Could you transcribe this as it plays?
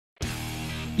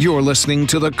You're listening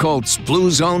to the Colts Blue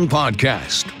Zone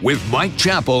Podcast with Mike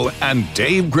Chappell and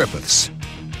Dave Griffiths.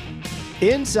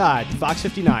 Inside the Fox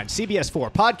 59 CBS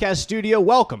 4 podcast studio,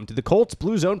 welcome to the Colts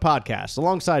Blue Zone Podcast.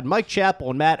 Alongside Mike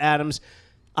Chappell and Matt Adams,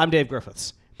 I'm Dave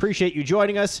Griffiths. Appreciate you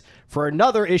joining us for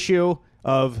another issue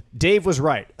of Dave was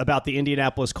right about the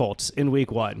Indianapolis Colts in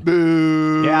Week 1.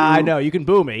 Boo. Yeah, I know. You can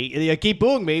boo me. You keep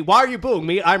booing me. Why are you booing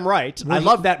me? I'm right. I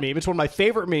love that meme. It's one of my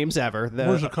favorite memes ever.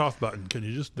 Where's the cough button? Can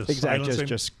you just exactly silence him?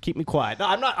 Just keep me quiet. No,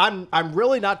 I'm not. I'm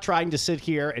really not trying to sit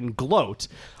here and gloat.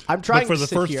 I'm trying but for to the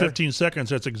sit first here, 15 seconds,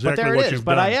 that's exactly but there what it is, you've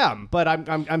but done. I am. But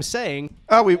I'm saying.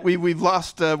 Oh, we've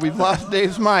lost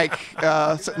Dave's mic.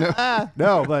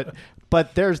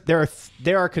 But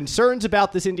there are concerns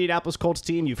about this Indianapolis Colts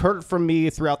team. You've heard it from me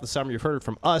throughout the summer. You've heard it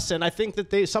from us, and I think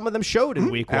that some of them showed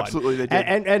in Week 1. Absolutely, they did.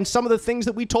 And some of the things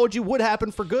that we told you would happen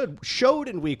for good showed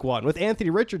in Week 1 with Anthony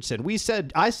Richardson.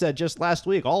 I said just last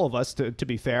week, all of us, to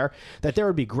be fair, that there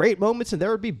would be great moments and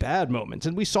there would be bad moments,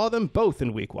 and we saw them both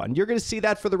in Week 1. You're going to see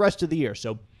that for the rest of the year.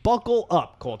 So buckle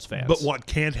up, Colts fans. But what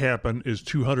can't happen is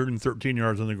 213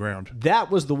 yards on the ground. That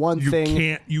was the one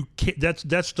thing. You can't.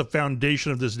 That's the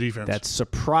foundation of this defense. That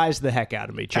surprised the heck out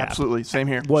of me, Chap. Absolutely. Same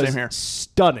here. Was Same here.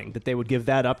 stunning that they would give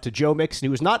that up to Joe Mixon,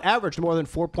 who has not averaged more than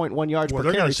 4.1 yards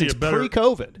per carry since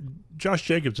pre-COVID. Josh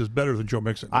Jacobs is better than Joe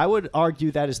Mixon. I would argue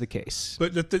that is the case.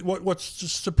 But what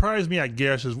surprised me, I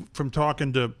guess, is from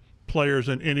talking to players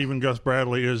and even Gus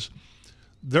Bradley, is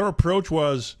their approach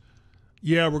was,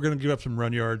 yeah, we're going to give up some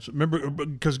run yards. Remember,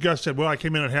 because Gus said, well, I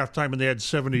came in at halftime and they had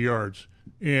 70 yards.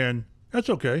 And that's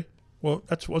okay. Well,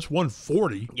 that's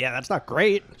 140. Yeah, that's not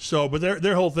great. So, but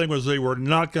their whole thing was they were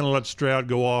not going to let Stroud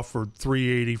go off for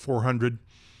 380, 400.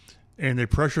 And they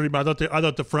pressured him. I thought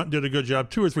the front did a good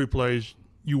job. 2 or 3 plays,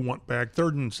 you want back.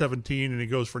 3rd and 17, and he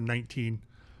goes for 19.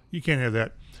 You can't have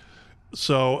that.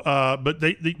 So, but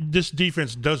this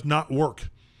defense does not work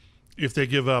if they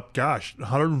give up,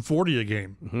 140 a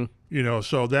game. Mm-hmm.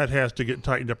 So that has to get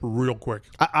tightened up real quick.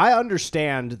 I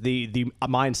understand the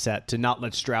mindset to not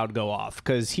let Stroud go off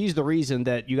because he's the reason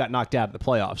that you got knocked out of the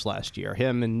playoffs last year.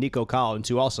 Him and Nico Collins,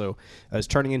 who also is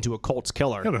turning into a Colts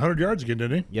killer. He had 100 yards again,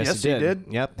 didn't he? Yes, he did.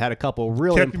 Yep, had a couple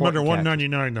really kept him under important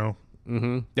 199 though.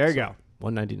 Mm-hmm. There you go.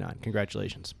 199.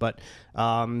 Congratulations. But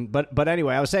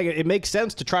anyway, I was saying it makes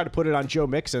sense to try to put it on Joe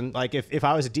Mixon. Like if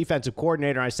I was a defensive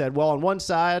coordinator, I said, well, on one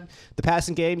side, the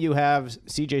passing game, you have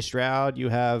C.J. Stroud, you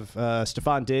have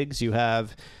Stephon Diggs, you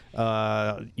have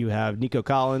Nico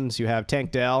Collins, you have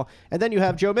Tank Dell, and then you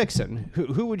have Joe Mixon.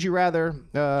 Who would you rather?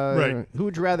 Right. Who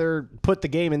would you rather put the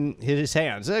game in his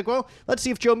hands? Like, well, let's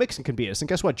see if Joe Mixon can beat us. And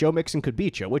guess what? Joe Mixon could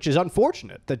beat you, which is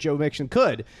unfortunate that Joe Mixon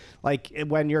could. Like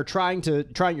when you're trying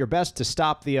your best to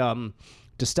stop the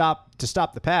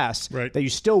the pass, right, that you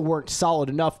still weren't solid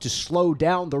enough to slow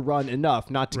down the run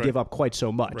enough not to right, give up quite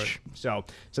so much. Right. So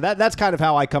that's kind of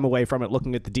how I come away from it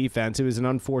looking at the defense. It was an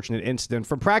unfortunate incident.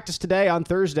 From practice today on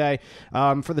Thursday,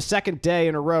 for the second day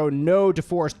in a row, no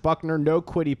DeForest Buckner, no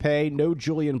Kwity Paye, no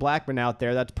Julian Blackmon out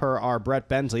there. That's per our Brett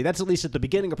Bensley. That's at least at the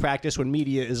beginning of practice when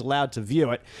media is allowed to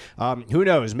view it. Who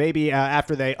knows? Maybe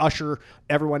after they usher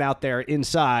everyone out there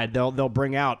inside, they'll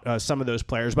bring out some of those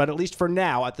players. But at least for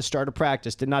now, at the start of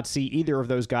practice, did not see either of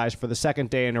those guys for the second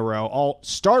day in a row. All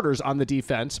starters on the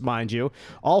defense, mind you.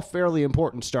 All fairly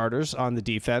important starters on the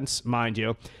defense, mind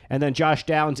you. And then Josh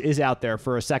Downs is out there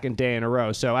for a second day in a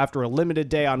row. So after a limited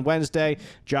day on Wednesday,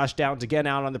 Josh Downs again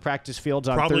out on the practice fields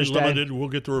on Thursday. Probably limited. We'll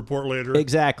get the report later.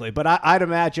 Exactly. But I'd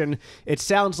imagine it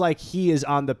sounds like he is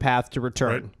on the path to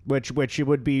return, right, which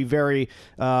would be very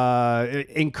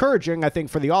encouraging, I think,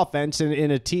 for the offense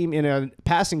in a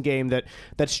passing game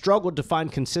that struggled to find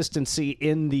consistency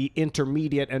in the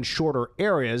intermediate and shorter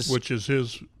areas, which is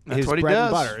his That's what bread he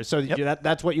and does. butter. So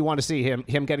that's what you want to see,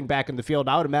 him getting back in the field.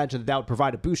 I would imagine that would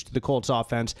provide a boost to the Colts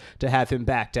offense to have him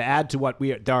back, to add to what we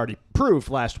had already proved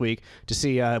last week, to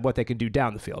see what they can do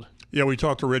down the field. Yeah, we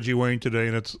talked to Reggie Wayne today,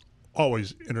 and it's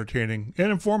always entertaining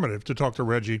and informative to talk to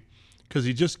Reggie because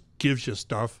he just gives you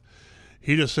stuff.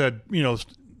 He just said,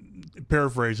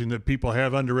 paraphrasing, that people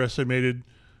have underestimated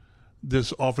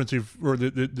this offensive or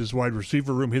this wide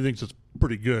receiver room. He thinks it's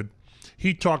pretty good.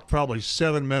 He talked probably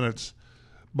 7 minutes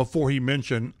before he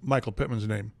mentioned Michael Pittman's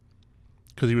name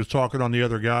because he was talking on the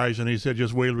other guys, and he said,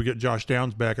 just wait till we get Josh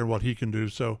Downs back and what he can do.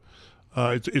 So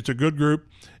it's a good group.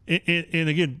 And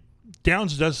again,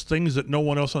 Downs does things that no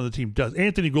one else on the team does.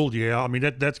 Anthony Gould,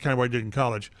 that's kind of what he did in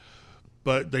college.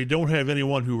 But they don't have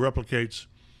anyone who replicates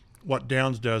what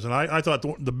Downs does. And I thought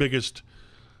the biggest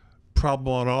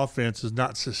problem on offense is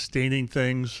not sustaining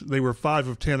things. They were 5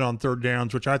 of 10 on third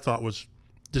downs, which I thought was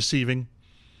deceiving.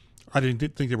 I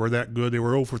didn't think they were that good. They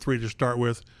were 0 for 3 to start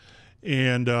with.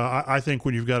 And I think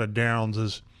when you've got a Downs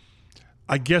is,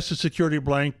 I guess, a security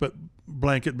blanket,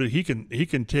 but he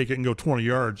can take it and go 20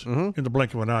 yards in the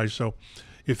blink of an eye. So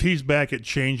if he's back, it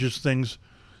changes things.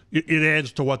 It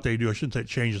adds to what they do. I shouldn't say it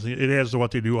changes. It adds to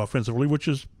what they do offensively, which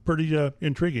is pretty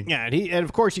intriguing. Yeah, and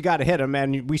of course you got to hit him.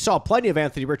 And we saw plenty of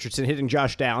Anthony Richardson hitting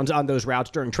Josh Downs on those routes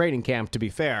during training camp, to be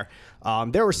fair.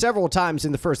 There were several times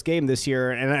in the first game this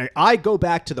year, and I go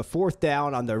back to the fourth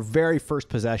down on their very first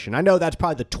possession. I know that's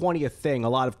probably the 20th thing a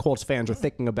lot of Colts fans are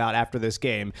thinking about after this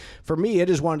game. For me, it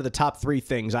is one of the top 3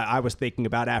 things I was thinking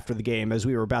about after the game as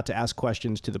we were about to ask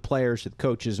questions to the players, to the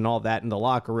coaches, and all that in the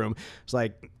locker room. It's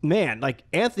like, man, like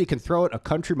Anthony can throw it a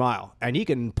country mile, and he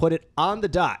can put it on the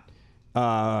dot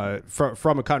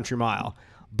from a country mile.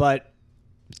 But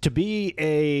to be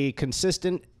a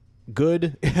consistent,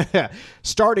 good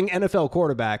starting NFL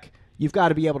quarterback, you've got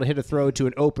to be able to hit a throw to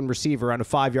an open receiver on a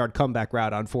 5-yard comeback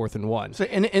route on 4th and 1. So,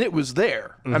 and it was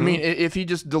there. I mean, if he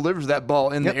just delivers that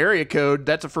ball in the area code,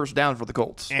 that's a first down for the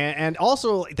Colts. And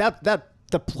also that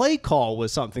the play call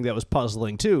was something that was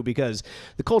puzzling too, because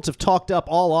the Colts have talked up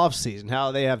all offseason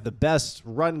how they have the best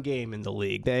run game in the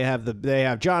league. They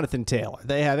have Jonathan Taylor.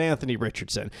 They have Anthony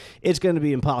Richardson. It's going to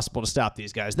be impossible to stop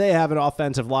these guys. They have an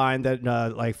offensive line that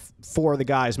like 4 of the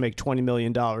guys make $20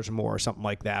 million or more or something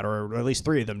like that, or at least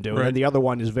 3 of them do, right. And the other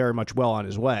one is very much well on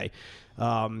his way.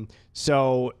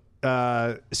 So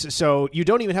you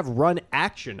don't even have run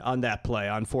action on that play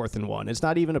on 4th and 1. It's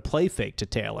not even a play fake to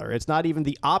Taylor. It's not even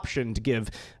the option to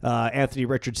give Anthony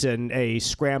Richardson a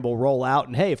scramble rollout.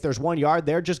 And hey, if there's 1 yard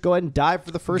there, just go ahead and dive for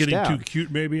the first down. Getting too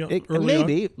cute, maybe.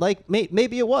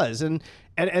 Maybe it was, and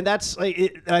that's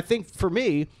like I think for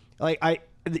me, like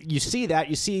you see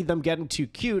them getting too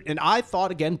cute, and I thought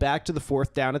again back to the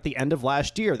 4th down at the end of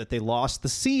last year that they lost the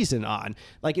season on.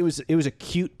 Like it was a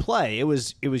cute play. It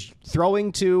was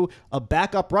throwing to a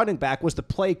backup running back. Was the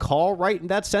play call right in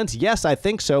that sense? Yes, I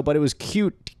think so, but it was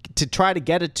cute to try to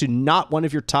get it to not one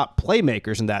of your top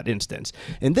playmakers in that instance.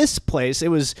 In this place, it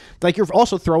was like you're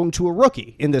also throwing to a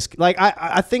rookie in this. Like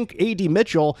I think A.D.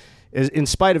 Mitchell, is, in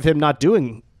spite of him not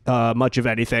doing much of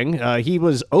anything. He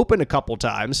was open a couple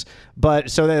times, but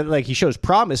so that like he shows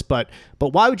promise. But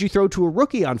why would you throw to a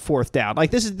rookie on 4th down?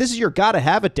 Like this is your gotta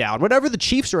have it down. Whenever the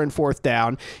Chiefs are in 4th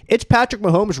down, it's Patrick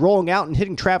Mahomes rolling out and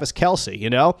hitting Travis Kelce. You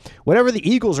know, whenever the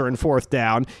Eagles are in 4th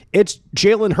down, it's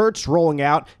Jalen Hurts rolling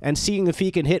out and seeing if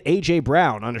he can hit AJ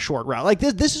Brown on a short route. Like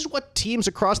this is what teams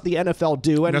across the NFL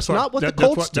do, and it's not what the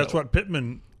Colts do. That's what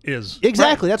Pittman is.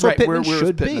 Exactly. That's what Pittman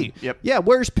should Pittman? be. Yep. Yeah,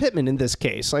 where's Pittman in this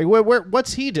case? Like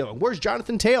what's he doing? Where's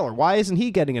Jonathan Taylor? Why isn't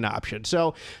he getting an option?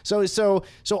 So these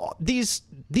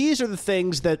are the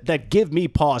things that give me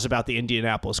pause about the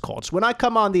Indianapolis Colts. When I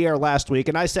come on the air last week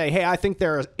and I say, "Hey, I think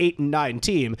they're an 8-9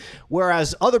 team,"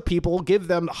 whereas other people give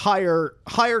them higher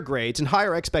grades and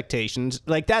higher expectations,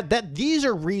 like that these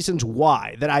are reasons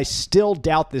why that I still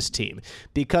doubt this team,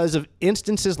 because of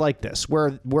instances like this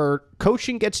where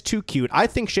coaching gets too cute. I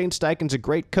think Shane Steichen's a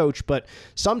great coach, but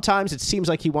sometimes it seems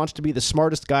like he wants to be the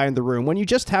smartest guy in the room when you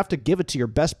just have to give it to your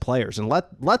best players and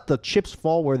let the chips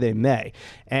fall where they may.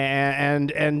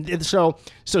 And so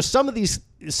some of these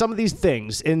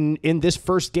things in this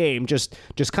first game just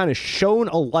kind of shone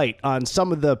a light on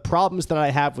some of the problems that I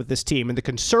have with this team and the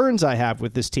concerns I have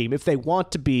with this team if they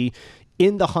want to be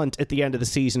in the hunt at the end of the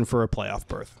season for a playoff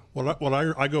berth. Well,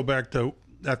 I go back to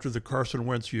after the Carson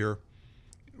Wentz year,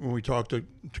 when we talked to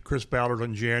Chris Ballard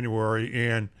in January,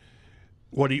 and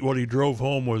what he drove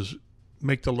home was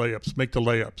make the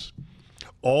layups.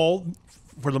 All,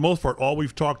 for the most part, all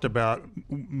we've talked about,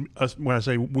 when I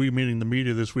say we, meaning the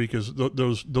media this week, is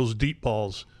those deep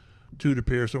balls, 2 to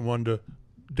Pearson, 1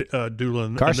 to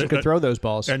Doolin. Carson could throw those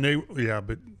balls. And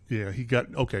he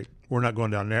got, okay, we're not going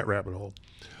down that rabbit hole.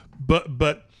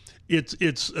 But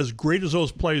it's as great as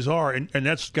those plays are, and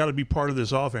that's got to be part of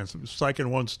this offense. Steichen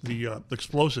wants the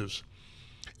explosives.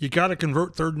 You got to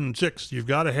convert 3rd and 6. You've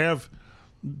got to have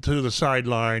to the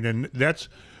sideline, and that's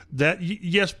that.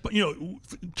 Yes, but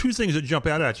 2 things that jump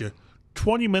out at you: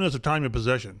 20 minutes of time of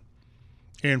possession,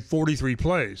 and 43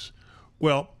 plays.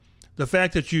 Well, the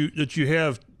fact that you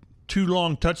have 2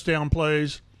 long touchdown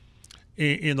plays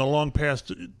in the long pass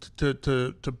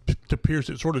to Pierce,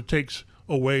 it sort of takes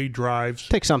away drives.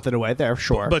 Take something away there,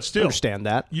 sure. But still, understand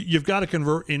that. You've got to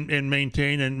convert and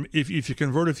maintain. And if you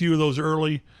convert a few of those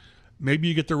early, maybe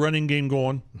you get the running game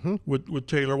going with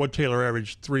Taylor. What Taylor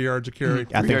averaged 3 yards a carry?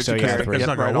 I think so, yeah. That's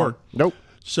not going to work. Nope.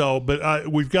 So, but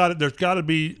there's got to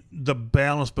be the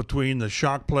balance between the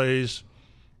shock plays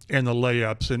and the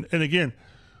layups. And again,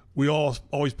 we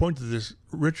always point to this.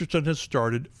 Richardson has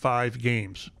started 5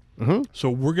 games. So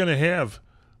we're going to have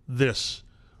this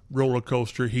roller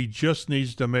coaster. He just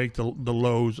needs to make the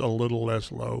lows a little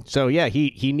less low. So yeah,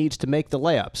 he needs to make the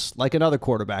layups like another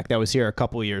quarterback that was here a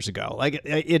couple of years ago. Like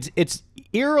it's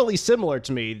eerily similar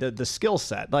to me, the skill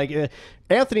set. Like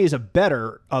Anthony is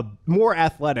a more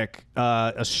athletic,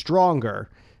 a stronger.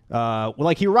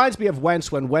 Like he reminds me of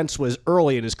Wentz when Wentz was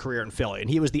early in his career in Philly, and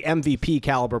he was the MVP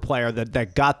caliber player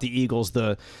that got the Eagles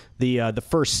the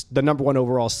number one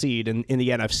overall seed in the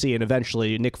NFC, and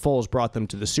eventually Nick Foles brought them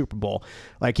to the Super Bowl.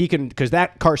 Like he can, because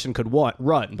that Carson could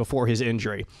run before his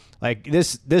injury. Like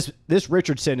this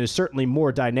Richardson is certainly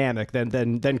more dynamic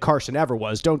than Carson ever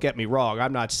was. Don't get me wrong.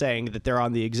 I'm not saying that they're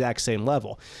on the exact same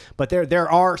level, but there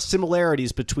are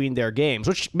similarities between their games,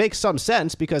 which makes some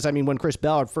sense because I mean when Chris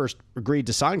Ballard first agreed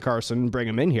to sign Carson and bring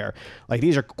him in here, like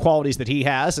these are qualities that he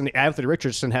has, and Anthony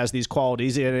Richardson has these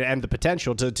qualities and the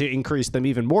potential to increase them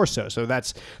even more so. So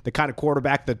that's the kind of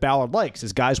quarterback that Ballard likes,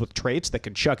 is guys with traits that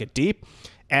can chuck it deep.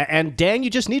 And Dan, you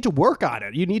just need to work on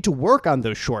it. You need to work on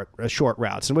those short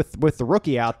routes. And with the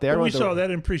rookie out there, we saw that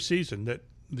in preseason, that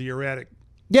the erratic.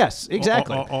 Yes,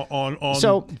 exactly.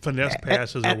 On finesse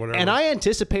passes or whatever. And I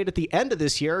anticipate at the end of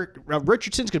this year,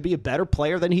 Richardson's going to be a better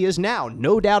player than he is now,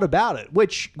 no doubt about it.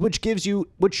 Which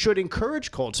should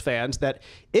encourage Colts fans that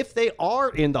if they are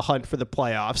in the hunt for the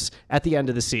playoffs at the end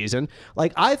of the season,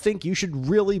 like I think you should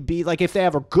really be like, if they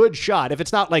have a good shot, if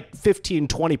it's not like 15,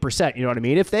 20%, you know what I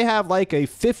mean? If they have like a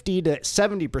 50 to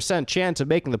 70% chance of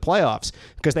making the playoffs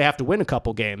because they have to win a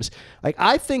couple games, like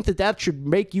I think that should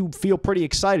make you feel pretty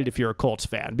excited if you're a Colts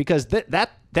fan. Because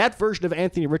that version of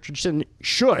Anthony Richardson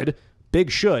should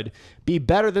be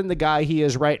better than the guy he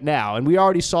is right now. And we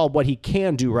already saw what he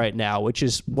can do right now, which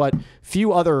is what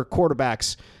few other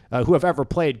quarterbacks who have ever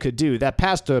played could do. That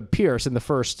pass to Pierce in the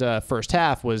first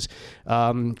half was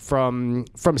from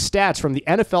stats, from the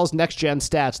NFL's Next Gen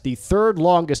Stats, the third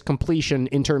longest completion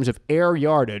in terms of air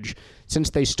yardage since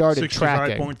they started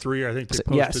tracking. 65.3, I think they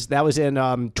posted. Yes, that was in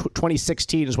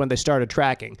 2016 is when they started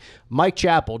tracking. Mike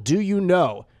Chappell, do you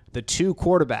know the two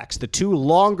quarterbacks, the two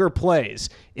longer plays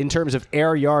in terms of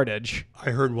air yardage?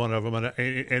 I heard one of them,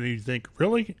 and you think,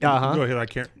 really? Uh-huh. Go ahead, I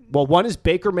can't. Well, one is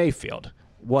Baker Mayfield.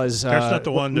 That's not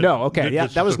the one.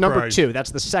 That was number 2. That's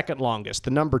the second longest.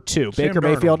 The number 2, Sam Baker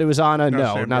Darnold. Mayfield. It was on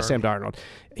not Sam Darnold.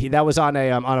 That was on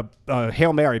a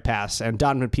Hail Mary pass, and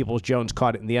Donovan Peoples-Jones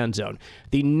caught it in the end zone.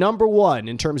 The number 1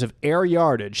 in terms of air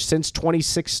yardage since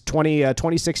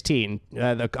 2016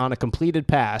 on a completed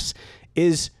pass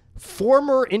is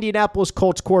former Indianapolis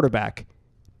Colts quarterback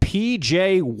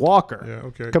P.J. Walker. Yeah,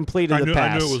 okay. Completed the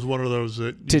pass. I knew it was one of those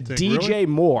that to think, DJ really?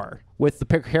 Moore with the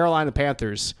Carolina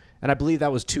Panthers. And I believe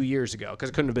that was 2 years ago, because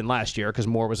it couldn't have been last year, because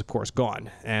Moore was, of course,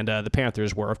 gone. And the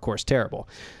Panthers were, of course, terrible.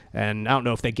 And I don't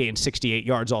know if they gained 68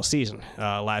 yards all season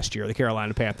last year, the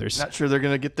Carolina Panthers. Not sure they're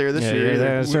going to get there this year.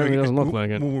 Yeah, it certainly doesn't look like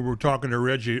it. When we were talking to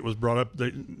Reggie, it was brought up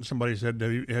that somebody said,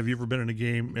 have you ever been in a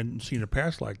game and seen a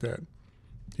pass like that?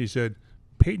 He said,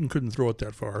 Peyton couldn't throw it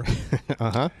that far.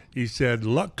 Uh-huh. He said,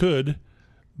 Luck could,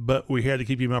 but we had to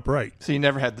keep him upright. So you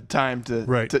never had the time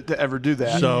to ever do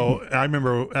that. So I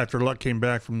remember after Luck came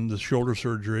back from the shoulder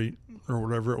surgery or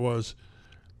whatever it was,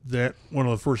 that one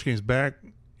of the first games back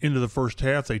into the first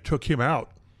half, they took him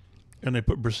out and they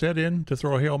put Brissett in to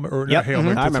throw a Hail Mary. Yep. I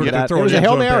remember that. It was a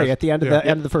Hail Mary at the end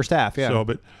of the first half. Yeah. So,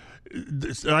 but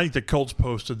I think the Colts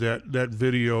posted that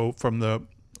video from the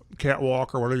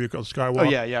catwalk or whatever you call it, skywalk. Oh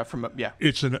yeah.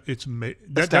 It's amazing.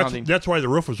 That's why the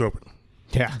roof was open.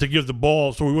 Yeah. To give the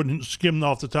ball so we wouldn't skim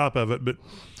off the top of it. But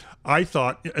I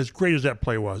thought, as great as that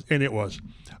play was, and it was,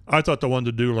 I thought the one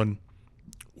to Doolin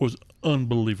was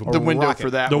unbelievable. The window for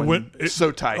that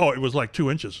so tight. Oh, it was like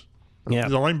 2 inches. Yeah.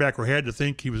 The linebacker had to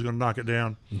think he was going to knock it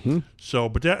down. Mm-hmm. So,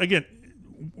 but that, again,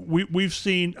 we've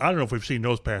seen, I don't know if we've seen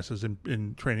those passes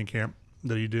in training camp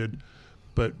that he did,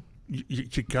 but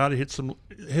you got to hit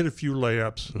a few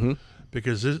layups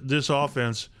because this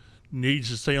offense needs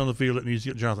to stay on the field. It needs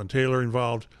to get Jonathan Taylor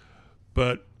involved.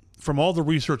 But from all the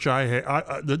research I had,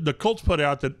 the Colts put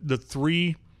out that the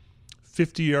 3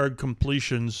 50-yard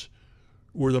completions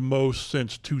were the most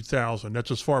since 2000.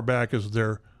 That's as far back as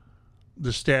the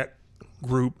stat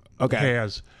group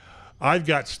has. I've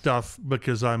got stuff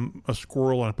because I'm a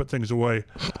squirrel and I put things away.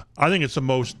 I think it's the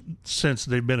most since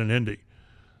they've been in Indy.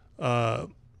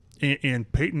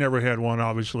 And Peyton never had one,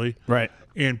 obviously. Right.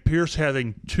 And Pierce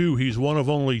having 2. He's one of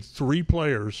only 3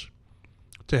 players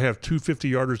to have 2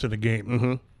 50-yarders in a game.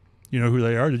 Mm-hmm. You know who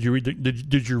they are? Did you read?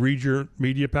 Did you read your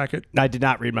media packet? I did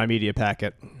not read my media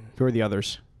packet. Who are the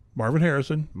others? Marvin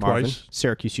Harrison, twice.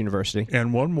 Syracuse University.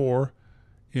 And one more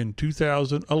in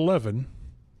 2011.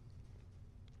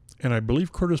 And I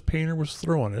believe Curtis Painter was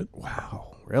throwing it.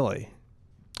 Wow, really?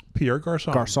 Pierre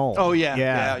Garçon. Garçon. Oh,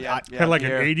 yeah. Had like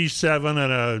an 87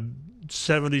 and a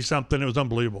 70-something. It was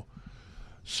unbelievable.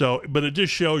 So, but it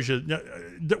just shows you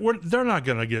that they're not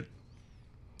going to get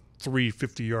 3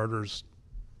 50-yarders.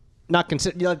 Not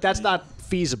that's not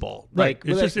feasible. Right.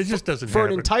 Like it just doesn't for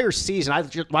happen. an entire season. I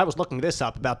was looking this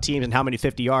up about teams and how many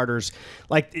 50-yarders.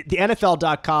 Like the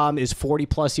NFL.com is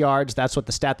 40+ yards. That's what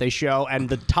the stat they show. And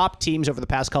the top teams over the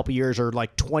past couple years are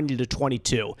like 20 to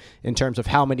 22 in terms of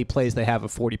how many plays they have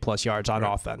of 40+ yards on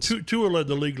offense. Tua led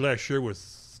the league last year with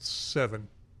 7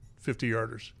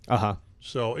 50-yarders.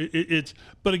 So it's,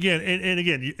 but again, and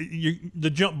again, the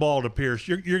jump ball to Pierce,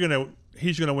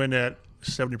 he's gonna win that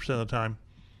 70% of the time.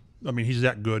 I mean, he's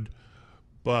that good.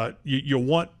 But you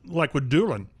want, like with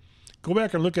Doolin, go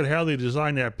back and look at how they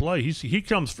designed that play. He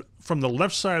comes from the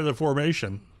left side of the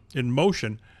formation in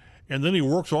motion, and then he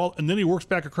works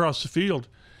back across the field.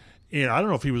 And I don't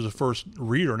know if he was the first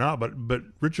read or not, but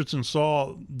Richardson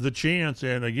saw the chance,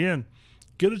 and again,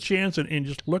 get a chance and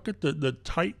just look at the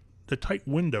tight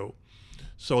window.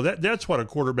 So that's what a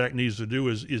quarterback needs to do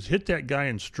is hit that guy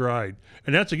in stride.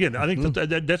 And that's, again, I think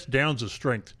that's Downs'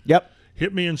 strength. Yep.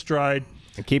 Hit me in stride.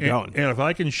 And keep going. And if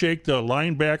I can shake the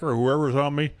linebacker or whoever's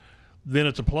on me, then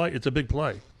it's a play. It's a big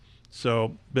play.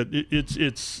 So, but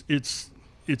it's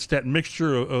that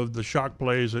mixture of the shock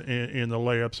plays and the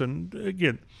layups. And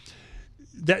again,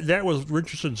 that was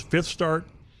Richardson's 5th start.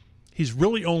 He's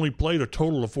really only played a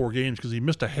total of 4 games because he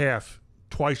missed a half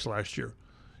twice last year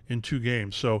in 2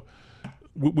 games. So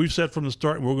we've said from the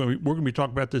start, and we're going to be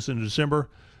talking about this in December,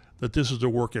 that this is a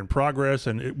work in progress,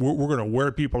 and we're going to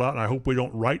wear people out. And I hope we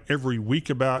don't write every week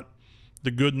about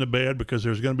the good and the bad, because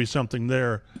there's going to be something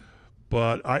there.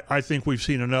 But I think we've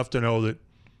seen enough to know that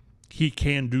he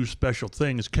can do special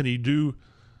things. Can he do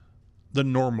the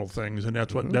normal things? And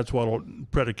that's what'll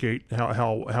predicate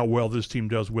how well this team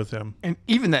does with him. And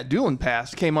even that Doolin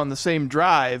pass came on the same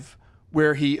drive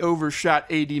where he overshot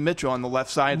A.D. Mitchell on the left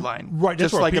sideline. Right.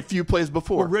 Just like a few plays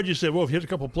before. Well, Reggie said, well, if you hit a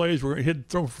couple of plays, we're going to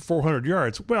throw for 400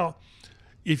 yards. Well,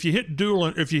 if you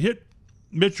hit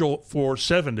Mitchell for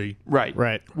 70. Right.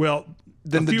 Well,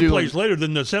 then a few plays later,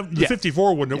 then the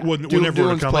 54 would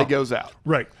never come play up. goes out.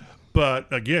 Right. But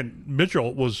again,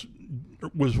 Mitchell was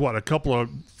what, a couple of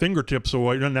fingertips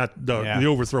away. Not the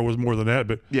overthrow was more than that,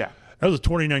 but that was a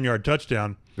 29-yard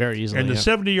touchdown. Very easily. And the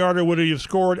 70-yarder would he have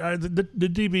scored? The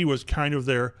DB was kind of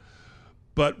there.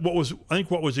 But what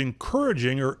was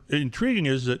encouraging or intriguing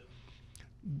is that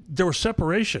there was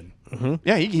separation. Mm-hmm.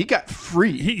 Yeah, he got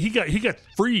free. He got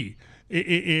free.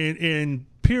 And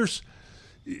Pierce,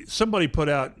 somebody put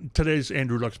out, today's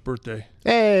Andrew Luck's birthday.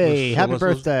 Hey, happy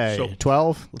birthday.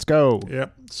 12. Let's go. Yeah.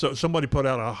 So somebody put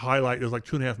out a highlight. It was like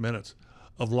 2.5 minutes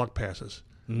of Luck passes.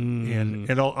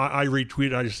 And I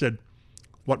retweeted. I just said,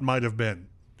 what might have been.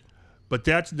 But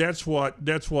that's what,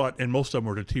 and most of them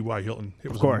were to T.Y. Hilton. It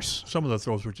was, of course. Some of the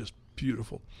throws were just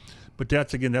beautiful. But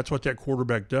that's what that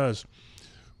quarterback does.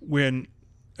 When,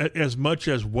 as much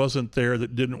as wasn't there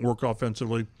that didn't work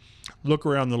offensively, look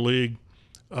around the league.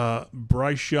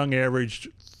 Bryce Young averaged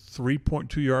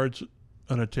 3.2 yards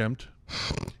an attempt.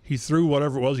 He threw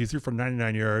whatever it was. He threw for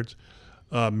 99 yards.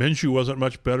 Minshew wasn't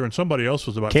much better, and somebody else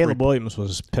was about Caleb Williams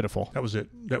was pitiful. That was it.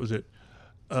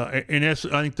 And that's,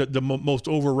 I think, that the most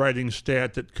overriding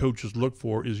stat that coaches look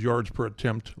for is yards per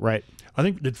attempt. Right. I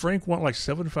think, did Frank want like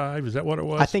 7.5? Is that what it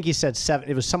was? I think he said 7.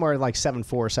 It was somewhere like 7.4,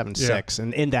 7.6,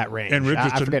 and in that range. And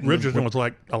Richardson was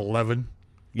like 11.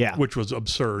 Yeah, which was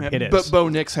absurd. It is. But Bo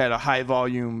Nix had a high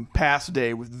volume pass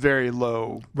day with very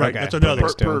low. Right. Okay. That's another.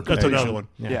 That's another one.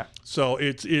 Yeah. So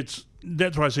it's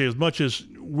that's why I say, as much as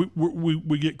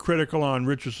we get critical on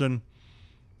Richardson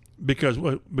because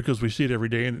we see it every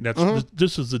day, and that's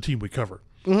this is the team we cover.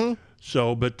 Mm-hmm.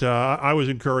 So, but I was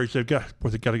encouraged. They got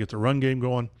to get the run game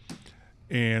going,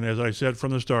 and as I said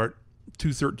from the start,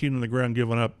 213 on the ground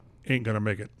giving up ain't going to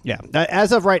make it. Yeah.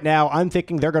 As of right now, I'm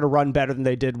thinking they're going to run better than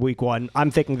they did week 1. I'm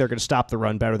thinking they're going to stop the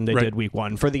run better than they did week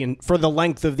 1 for the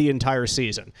length of the entire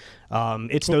season.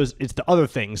 It's the other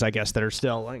things, I guess, that are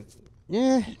still like,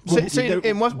 work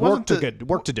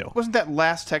to do. Wasn't that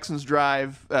last Texans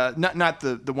drive, not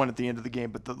the one at the end of the game,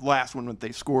 but the last one that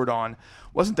they scored on,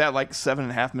 wasn't that like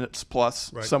 7.5 minutes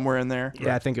plus somewhere in there?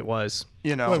 Yeah, I think it was.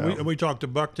 We talked to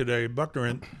Buck today, Buckner,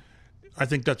 and I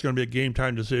think that's going to be a game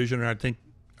time decision, and I think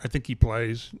he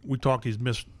plays. We talked. He's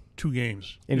missed 2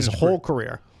 games in his whole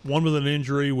career. One with an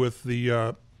injury with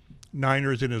the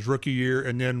Niners in his rookie year,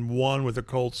 and then one with the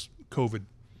Colts COVID.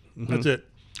 Mm-hmm. That's it.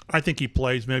 I think he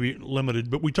plays, maybe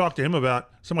limited. But we talked to him about.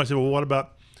 Somebody said, "Well, what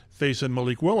about facing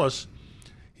Malik Willis?"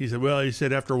 He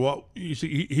said, after what you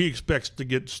see, he expects to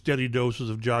get steady doses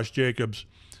of Josh Jacobs.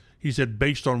 He said,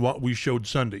 based on what we showed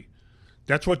Sunday.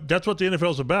 That's what the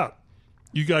NFL's about.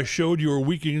 You guys showed you were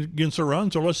weak against the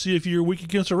run, so let's see if you're weak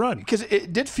against the run. Because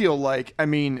it did feel like, I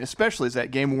mean, especially as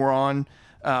that game wore on,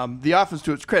 the offense,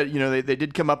 to its credit, they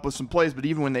did come up with some plays, but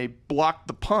even when they blocked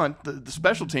the punt, the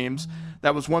special teams,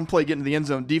 that was one play getting to the end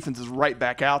zone, defense is right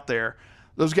back out there.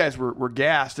 Those guys were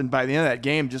gassed, and by the end of that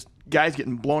game, just guys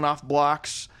getting blown off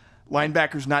blocks,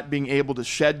 linebackers not being able to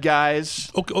shed guys.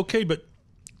 Okay, but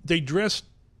they dressed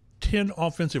 10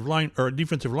 defensive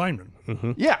linemen.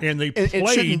 Mm-hmm. Yeah, and it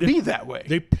shouldn't be that way.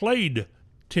 They played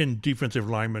 10 defensive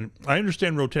linemen. I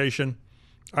understand rotation.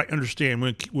 I understand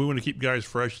we want to keep guys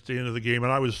fresh at the end of the game.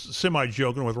 And I was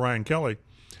semi-joking with Ryan Kelly.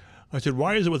 I said,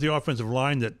 why is it with the offensive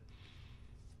line that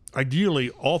ideally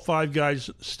all 5 guys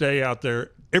stay out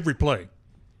there every play,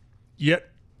 yet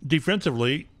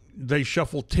defensively they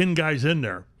shuffle 10 guys in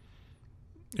there?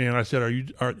 And I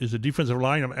said, is the defensive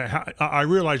line? I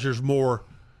realize there's more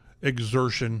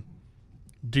exertion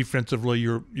defensively.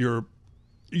 You're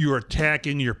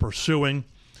attacking, you're pursuing.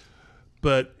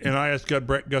 And I asked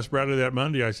Gus Bradley that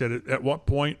Monday, I said, at what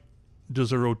point does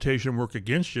the rotation work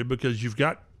against you? Because you've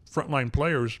got frontline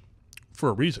players for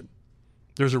a reason.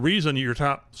 There's a reason your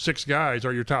top 6 guys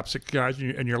are your top 6 guys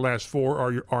and your last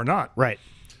 4 are not. Right.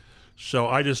 So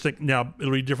I just think now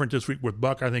it'll be different this week with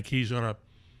Buck. I think he's going to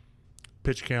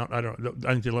pitch count. I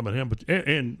think they limit him. But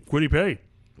and Kwity Paye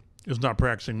is not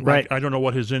practicing. Right. I don't know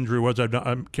what his injury was. I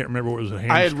can't remember what it was. A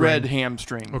hamstring. I had read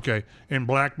hamstring. Okay. And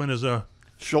Blackman is a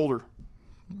shoulder.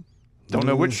 Don't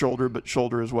know which shoulder, but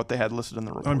shoulder is what they had listed in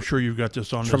the report. I'm sure you've got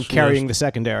this on from this carrying list. the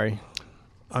secondary.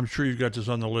 I'm sure you've got this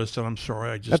on the list, and I'm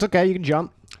sorry. That's okay. You can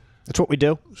jump. That's what we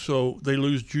do. So they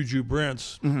lose Juju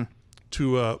Brents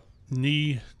to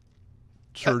knee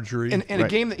surgery. In a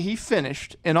game that he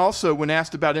finished, and also when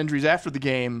asked about injuries after the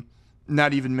game,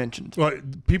 not even mentioned. Well,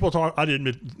 people talk. I did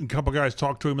admit a couple guys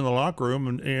talked to him in the locker room,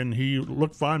 and he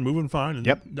looked fine, moving fine. And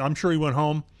yep. I'm sure he went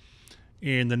home,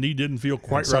 and the knee didn't feel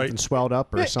quite right. Something swelled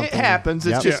up or something. It happens.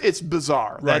 It's just it's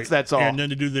bizarre. Right. That's all. And then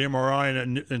to do the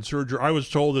MRI and surgery, I was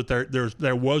told that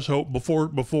there was hope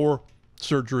before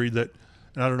surgery that,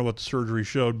 and I don't know what the surgery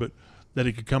showed, but that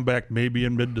he could come back maybe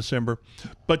in mid-December.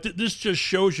 But this just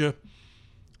shows you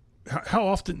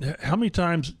how many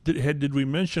times did we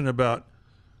mention about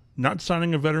not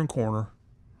signing a veteran corner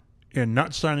and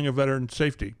not signing a veteran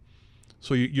safety.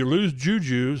 So you lose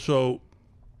Juju. So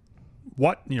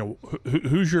what,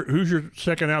 who's your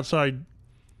second outside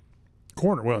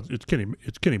corner? Well, it's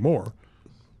Kenny Moore.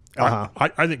 Uh-huh.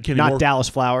 I think Kenny Moore. Not Dallas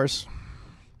Flowers.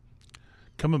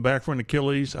 Coming back from an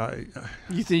Achilles.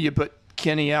 You think you put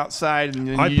Kenny outside and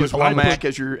then you use Womack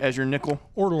as your nickel?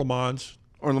 Or Lamont.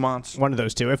 Or Lamont. One of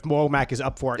those two. If Womack is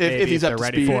up for it, if he's they're up to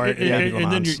ready speed. for it.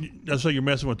 And then so you're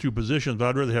messing with 2 positions, but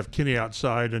I'd rather have Kenny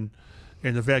outside and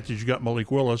the fact that you got Malik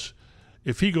Willis.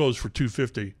 If he goes for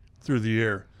 250 through the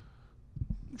air,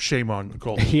 shame on the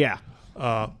Colts. Yeah.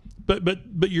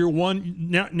 But you're one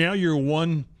now you're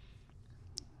one.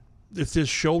 If this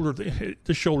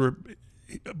shoulder,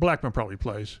 Blackman probably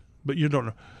plays, but you don't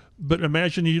know. But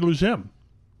imagine you lose him.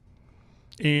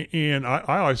 And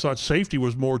I always thought safety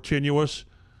was more tenuous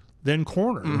than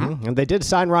corner. Mm-hmm. And they did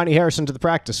sign Ronnie Harrison to the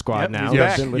practice squad now.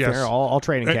 Yes, He's been with there all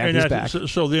training camp. He's back.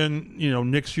 So then,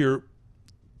 Nick's your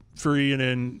free, and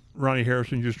then Ronnie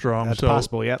Harrison's your strong. That's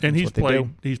possible, yep. And That's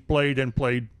he's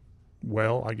played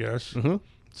well, I guess. Mm-hmm.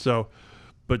 So,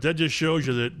 but that just shows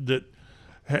you that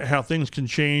how things can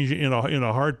change in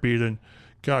a heartbeat. And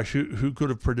gosh, who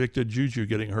could have predicted Juju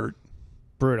getting hurt?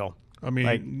 Brutal. I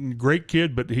mean, great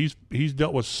kid, but he's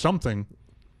dealt with something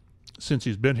since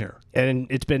he's been here. And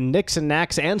it's been nicks and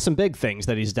knacks and some big things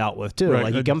that he's dealt with, too. Right.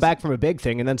 Like, you come back from a big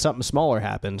thing, and then something smaller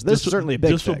happens. This is certainly a big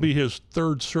thing. This will be his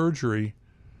 3rd surgery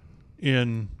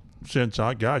since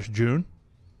June.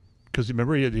 Because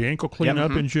remember, he had the ankle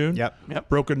cleanup in June. Yep.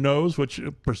 Broken nose, which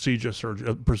procedure.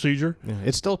 Yeah,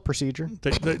 it's still a procedure.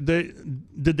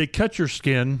 Did they cut your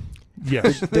skin?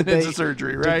 Yes. It's a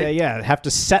surgery, right? Did they, have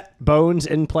to set bones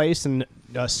in place and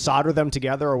solder them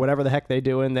together or whatever the heck they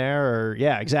do in there.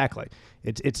 Exactly.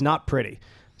 It's not pretty.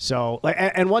 So,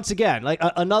 and once again,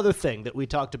 another thing that we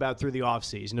talked about through the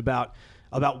offseason about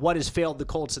what has failed the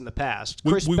Colts in the past.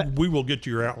 We will get to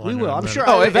your outline. We will. I'm sure.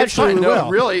 Eventually we will. No,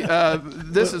 really,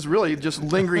 this is really just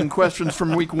lingering questions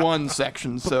from week 1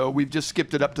 section. So we've just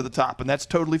skipped it up to the top, and that's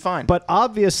totally fine. But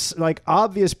obvious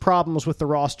problems with the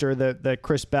roster that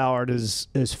Chris Ballard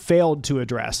has failed to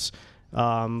address.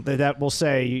 That we'll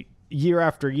say year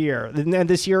after year. And then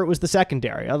this year it was the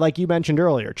secondary. Like you mentioned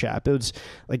earlier, Chap, it was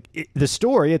like the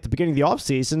story at the beginning of the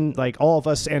offseason, like all of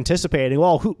us anticipating,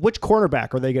 well, which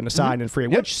cornerback are they going to sign in free?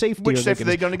 Yep. Which safety are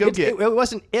they going to go get? It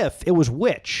wasn't if, it was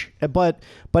which. But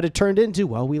it turned into,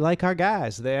 well, we like our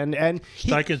guys then. And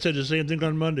Steichen said the same thing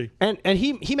on Monday. And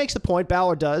he makes the point,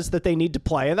 Ballard does, that they need to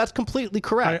play, and that's completely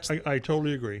correct. I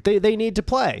totally agree. They need to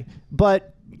play.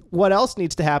 But what else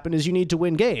needs to happen is you need to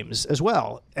win games as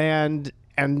well. And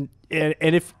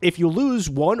if you lose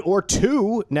one or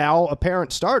two now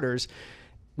apparent starters,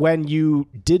 when you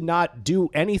did not do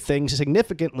anything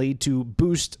significantly to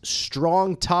boost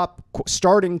strong top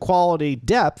starting quality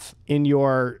depth in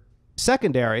your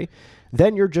secondary,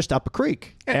 then you're just up a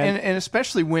creek. And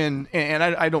especially when, and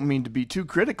I don't mean to be too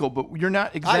critical, but you're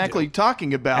not exactly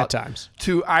talking about at times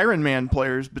two Iron Man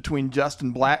players between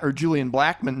Julian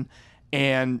Blackmon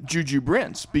and Juju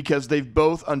Brents, because they've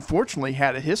both unfortunately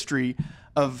had a history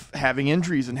of having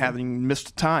injuries and having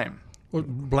missed time. Well,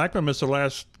 Blackmon missed the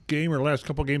last game or last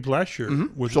couple games last year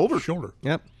with shoulder.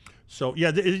 Yep. So yeah,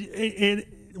 and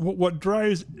what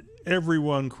drives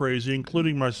everyone crazy,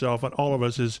 including myself and all of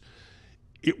us, is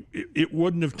it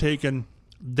wouldn't have taken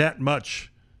that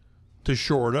much to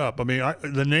shore it up. I mean,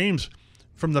 the names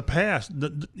from the past,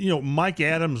 Mike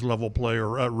Adams level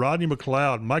player, Rodney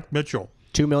McLeod, Mike Mitchell.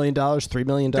 $2 million, $3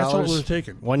 million. That's all it would have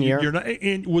taken. 1 year.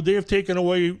 And would they have taken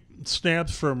away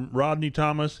snaps from Rodney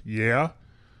Thomas? Yeah.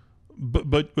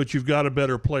 But you've got a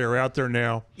better player out there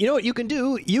now. You know what you can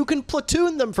do? You can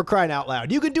platoon them, for crying out loud.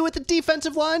 You can do what the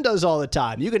defensive line does all the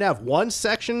time. You can have one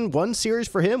section, one series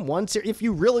for him, if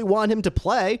you really want him to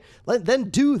play, then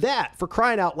do that, for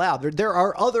crying out loud. There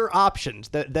are other options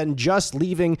than just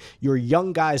leaving your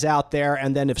young guys out there,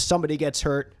 and then if somebody gets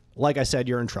hurt, like I said,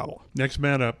 you're in trouble. Next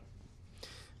man up.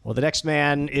 Well, the next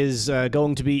man is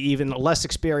going to be even less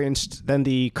experienced than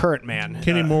the current man.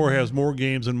 Kenny Moore has more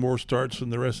games and more starts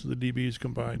than the rest of the DBs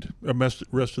combined, or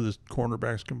rest of the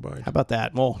cornerbacks combined. How about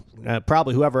that? Well,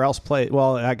 probably whoever else played.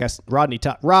 Well, I guess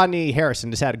Rodney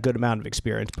Harrison has had a good amount of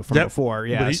experience before.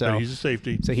 Yeah, but he's a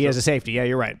safety. So he has a safety. Yeah,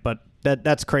 you're right. But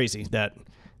that's crazy.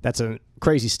 That's a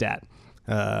crazy stat.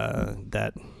 Wow.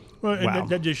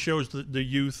 That just shows the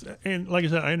youth. And like I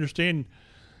said, I understand.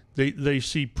 They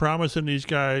see promise in these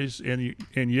guys, and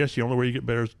yes, the only way you get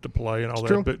better is to play and all it's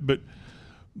that. True.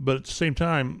 But at the same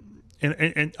time,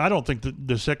 and I don't think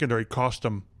the secondary cost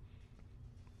them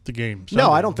the game.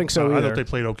 No, I don't think so either. I thought they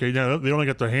played okay. Now they only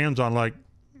got their hands on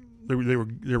they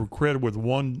were credited with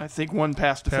one. I think one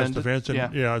pass defense.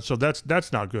 Yeah. So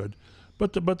that's not good.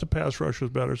 But the pass rush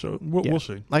was better, so we'll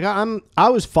see. Like I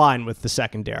was fine with the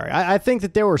secondary. I think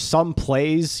that there were some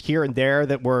plays here and there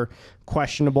that were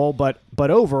questionable, but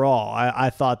overall, I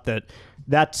thought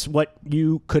that's what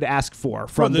you could ask for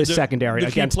from this secondary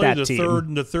against that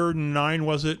team. The third and 9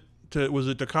 was it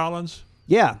to Collins?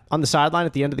 Yeah, on the sideline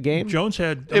at the end of the game. Jones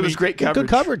had was great coverage. Good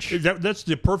coverage. That's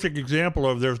the perfect example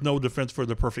of there's no defense for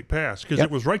the perfect pass, because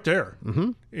it was right there.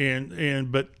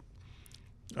 Mm-hmm. But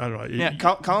I don't know. Yeah,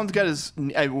 Collins got his.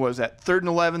 What was that? 3rd and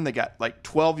 11. They got like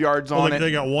 12 yards on it.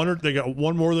 They got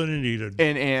one more than they needed.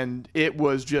 And it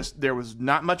was just, there was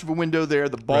not much of a window there.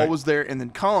 The ball was there, and then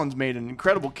Collins made an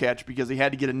incredible catch because he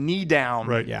had to get a knee down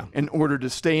in order to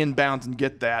stay in bounds and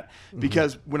get that.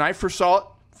 Because when I first saw it,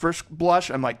 first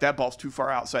blush, I'm like, that ball's too far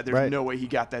outside. There's no way he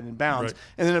got that in bounds. Right.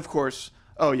 And then of course,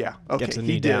 oh yeah, okay,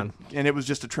 he did, down. And it was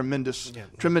just a tremendous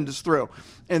throw.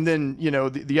 And then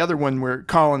the other one where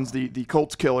Collins, the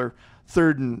Colts killer,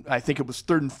 I think it was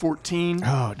 3rd and 14.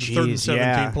 Oh, geez, 3rd and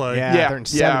 17 play. Yeah, 3rd and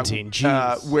 17.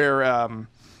 Jeez. Where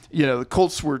the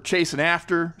Colts were chasing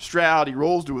after Stroud. He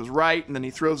rolls to his right, and then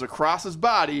he throws across his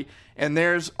body, and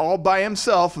there's all by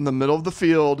himself in the middle of the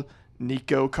field,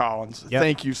 Nico Collins. Yep.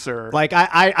 Thank you, sir. Like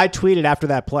I tweeted after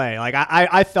that play. Like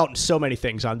I felt so many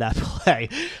things on that play.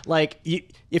 Like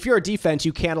if you're a defense,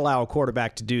 you can't allow a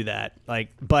quarterback to do that. Like,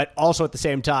 but also at the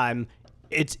same time,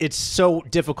 it's so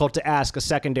difficult to ask a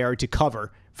secondary to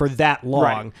cover for that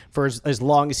long, for as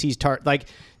long as he's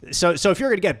so if you're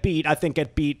gonna get beat, I think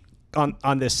get beat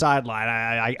on this sideline.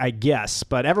 I guess,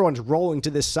 but everyone's rolling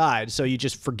to this side, so you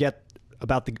just forget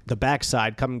about the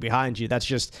backside coming behind you. That's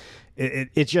just.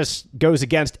 It just goes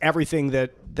against everything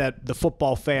that the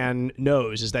football fan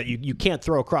knows, is that you can't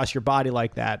throw across your body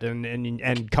like that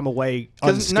and come away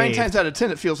unscathed. 9 times out of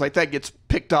 10 it feels like that gets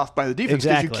picked off by the defense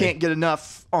because you can't get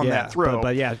enough on that throw.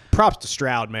 But yeah, props to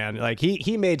Stroud, man. Like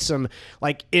he made some,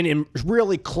 like in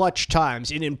really clutch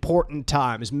times, in important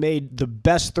times, made the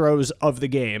best throws of the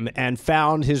game and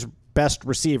found his best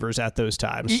receivers at those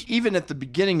times. Even at the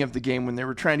beginning of the game when they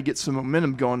were trying to get some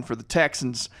momentum going for the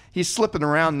Texans, he's slipping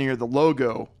around near the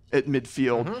logo at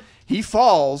midfield. Mm-hmm. He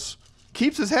falls,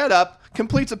 keeps his head up,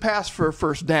 completes a pass for a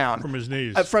first down. From his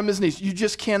knees. From his knees. You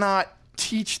just cannot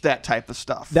teach that type of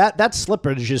stuff. That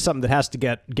slippage is something that has to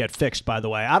get fixed, by the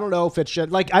way. I don't know if it's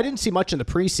just, like, I didn't see much in the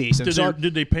preseason.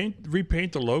 Did they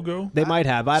repaint the logo? They might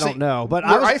have. I don't know. But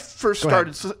where I first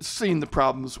started seeing the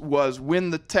problems was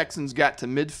when the Texans got to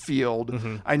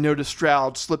midfield. I noticed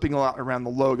Stroud slipping a lot around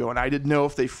the logo, and I didn't know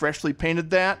if they freshly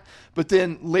painted that. But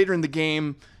then later in the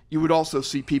game, you would also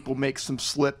see people make some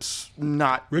slips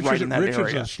right in that area.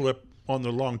 Richardson slipped on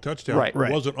the long touchdown. Right.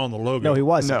 Wasn't on the logo. No, he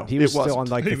wasn't. No, he was it wasn't. still on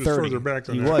like He the was 30. further back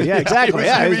than he that. was. Yeah, exactly.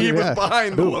 He was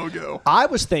behind the logo. I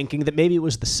was thinking that maybe it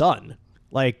was the sun.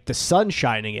 Like the sun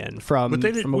shining in from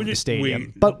over the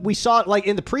stadium. But we saw it like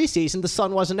in the preseason, the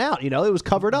sun wasn't out. It was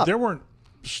covered up. There weren't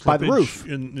by the roof.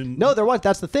 No, there was.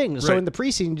 That's the thing. So in the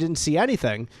preseason, you didn't see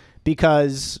anything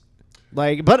because,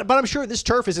 like, but I'm sure this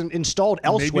turf is installed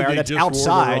elsewhere. That's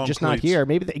outside, just not here.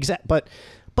 Maybe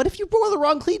But if you wore the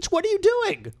wrong cleats, what are you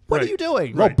doing? What are you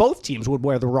doing? Well, both teams would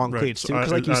wear the wrong cleats too,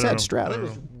 because like you said, Stroud, it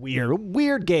was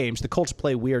weird games. The Colts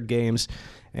play weird games.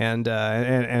 And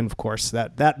of course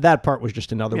that part was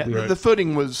just another weird. The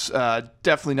footing was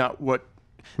definitely not what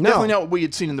we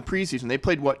had seen in the preseason. They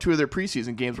played 2 of their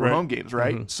preseason games were home games,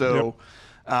 right? So,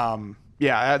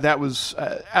 that was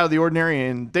out of the ordinary,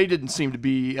 and they didn't seem to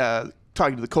be.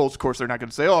 Talking to the Colts, of course, they're not going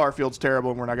to say, our field's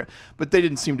terrible and we're not going to. But they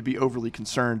didn't seem to be overly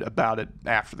concerned about it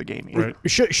after the game. Right.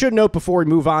 Should note before we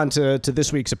move on to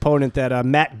this week's opponent that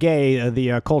Matt Gay,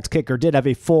 the Colts kicker, did have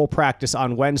a full practice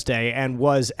on Wednesday and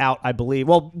was out, I believe.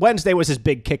 Well, Wednesday was his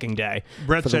big kicking day.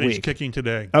 Brett said he's kicking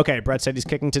today. Okay, Brett said he's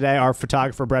kicking today. Our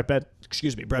photographer, Brett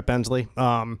Bensley.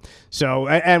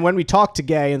 And when we talked to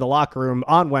Gay in the locker room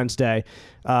on Wednesday,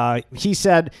 he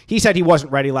said he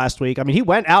wasn't ready last week. I mean, he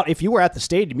went out. If you were at the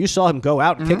stadium, you saw him go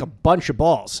out and kick a bunch of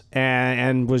balls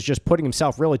and was just putting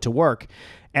himself really to work.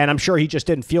 And I'm sure he just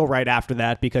didn't feel right after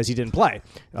that because he didn't play.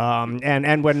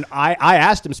 And when I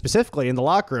asked him specifically in the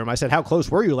locker room, I said, how close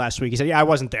were you last week? He said, yeah, I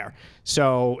wasn't there.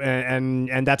 So,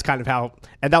 and that's kind of how,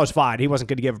 and that was fine. He wasn't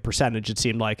going to give a percentage, it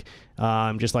seemed like,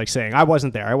 just like saying, I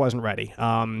wasn't there. I wasn't ready.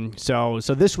 So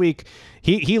this week,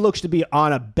 he looks to be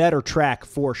on a better track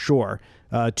for sure.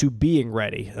 To being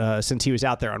ready since he was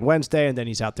out there on Wednesday and then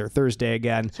he's out there Thursday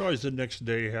again. It's always the next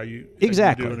day how you do.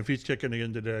 Exactly. And if he's kicking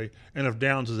again today, and if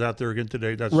Downs is out there again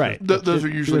today, that's right. Those are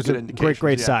usually good indications.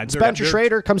 Great sign. Spencer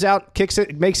Schrader comes out, kicks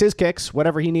it, makes his kicks,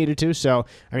 whatever he needed to. So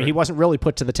I mean, he wasn't really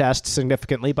put to the test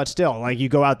significantly, but still, like you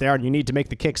go out there and you need to make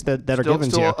the kicks that are given to you.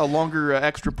 Still a longer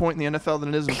extra point in the NFL than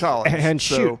it is in college. And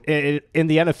shoot, in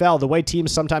the NFL, the way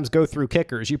teams sometimes go through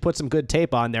kickers, you put some good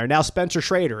tape on there. Now Spencer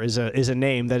Schrader is a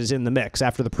name that is in the mix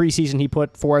after the preseason. He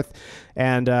put forth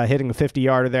and hitting a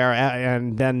 50-yarder there,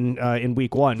 and then in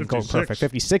week 1 going perfect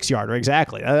 56-yarder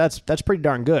exactly. That's pretty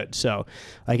darn good. So,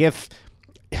 like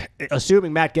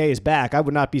assuming Matt Gay is back, I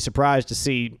would not be surprised to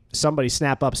see somebody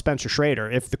snap up Spencer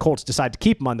Schrader if the Colts decide to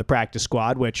keep him on the practice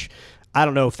squad, which I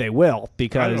don't know if they will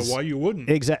because I don't know why you wouldn't.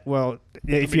 Well,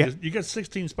 if you got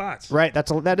 16 spots, right?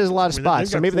 That is a lot of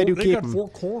spots. So maybe they do keep him. They got 4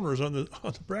 corners on the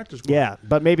practice squad. Yeah,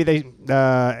 but maybe they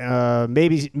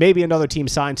maybe another team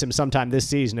signs him sometime this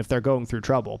season if they're going through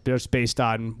trouble, just based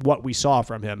on what we saw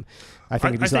from him. I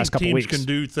think these last couple weeks. Teams can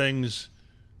do things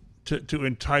to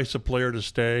entice a player to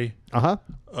stay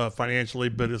financially,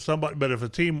 but if a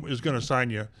team is going to sign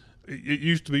you. It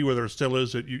used to be, whether it still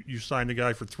is, that you signed a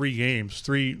guy for 3 games,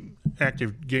 3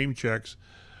 active game checks.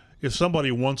 If somebody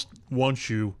wants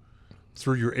you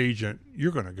through your agent,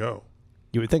 you're going to go.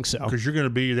 You would think so, because you're going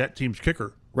to be that team's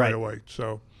kicker right away.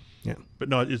 So, yeah. But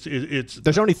no, it's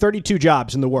there's only 32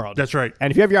 jobs in the world. That's right.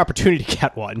 And if you have your opportunity to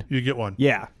get one, you get one.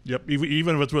 Yeah. Yep.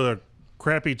 Even if it's with a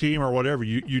crappy team or whatever,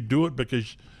 you do it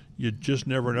because you just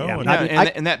never know. Yeah,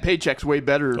 and that paycheck's way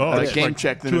better game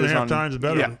check than it is on 2.5 times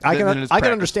better. Yeah, I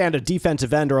can understand a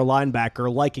defensive end or a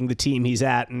linebacker liking the team he's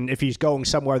at, and if he's going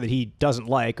somewhere that he doesn't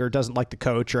like or doesn't like the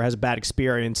coach or has a bad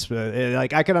experience,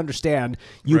 like I can understand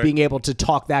you being able to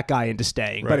talk that guy into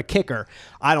staying. But a kicker,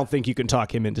 I don't think you can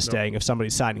talk him into staying if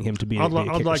somebody's signing him to be a kicker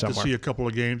somewhere. I'd like to see a couple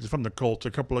of games from the Colts,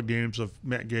 a couple of games of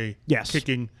Matt Gay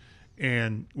kicking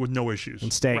and with no issues.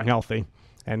 And staying healthy.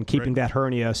 And keeping that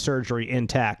hernia surgery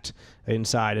intact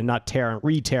inside and not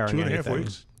re-tearing 2.5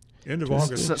 weeks. End of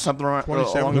August. Something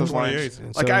along those lines.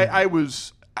 Like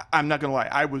I'm not going to lie,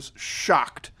 I was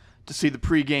shocked to see the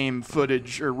pregame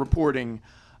footage or reporting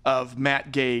of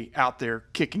Matt Gay out there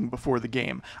kicking before the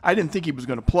game. I didn't think he was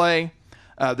going to play.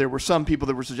 There were some people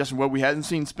that were suggesting, well, we hadn't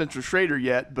seen Spencer Schrader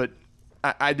yet, but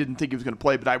I didn't think he was going to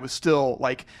play. But I was still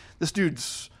like, this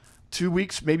dude's 2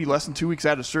 weeks, maybe less than 2 weeks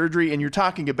out of surgery, and you're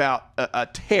talking about a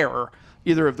tear,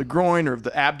 either of the groin or of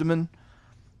the abdomen.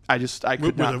 I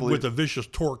could not believe with a vicious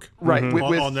torque right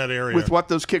on that area. With what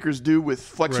those kickers do with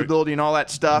flexibility and all that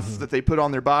stuff that they put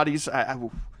on their bodies. I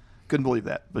couldn't believe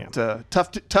that. But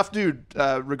tough dude,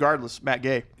 regardless, Matt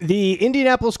Gay. The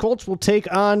Indianapolis Colts will take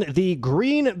on the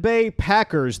Green Bay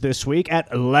Packers this week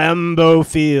at Lambeau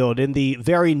Field in the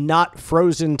very not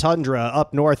frozen tundra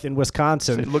up north in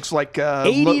Wisconsin. So it looks like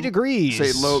 80 degrees.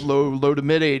 Say low to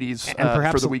mid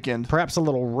 80s for the weekend. Perhaps a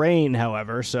little rain,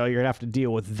 however, so you're going to have to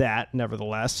deal with that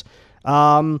nevertheless.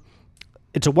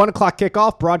 It's a 1:00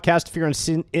 kickoff broadcast if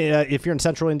you're in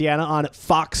Central Indiana on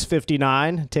Fox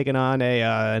 59, taking on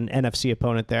an NFC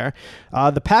opponent there.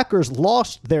 The Packers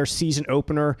lost their season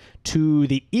opener to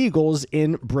the Eagles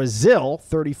in Brazil,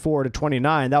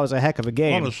 34-29. That was a heck of a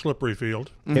game on a slippery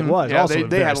field. It was. Yeah, also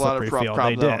they had a lot slippery of field.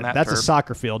 problems They did. on that That's turf. a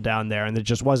soccer field down there, and it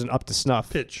just wasn't up to snuff.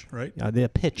 Pitch, right? The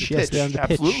pitch, yes, pitch, the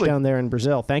absolutely. pitch down there in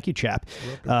Brazil. Thank you, chap.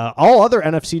 All other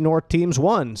NFC North teams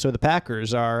won, so the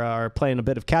Packers are playing a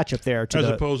bit of catch up there. As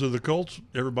opposed to the Colts,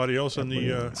 everybody else in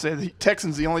the. Say the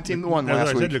Texans the only team that won as last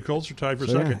I week. said, the Colts are tied for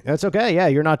second. That's okay. Yeah,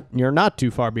 you're not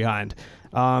too far behind.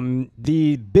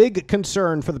 The big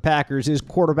concern for the Packers is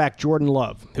quarterback Jordan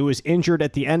Love, who was injured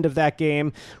at the end of that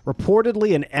game,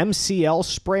 reportedly an MCL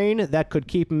sprain that could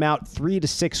keep him out 3 to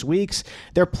 6 weeks.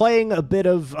 They're playing a bit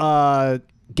of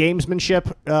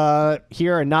gamesmanship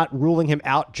here and not ruling him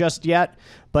out just yet.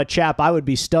 But, chap, I would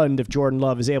be stunned if Jordan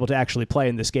Love is able to actually play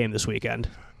in this game this weekend.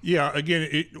 Yeah,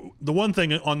 again, the one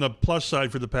thing on the plus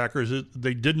side for the Packers is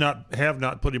they have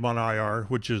not put him on IR,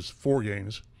 which is 4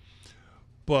 games.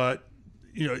 But,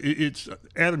 it's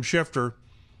Adam Schefter,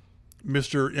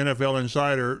 Mr. NFL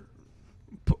Insider,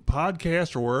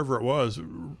 podcast or wherever it was,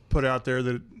 put out there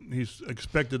that he's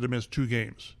expected to miss 2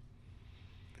 games.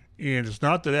 And it's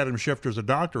not that Adam Schefter's a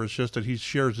doctor; it's just that he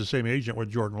shares the same agent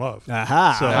with Jordan Love.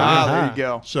 Aha! So, there you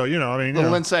go. So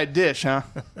Little inside dish, huh?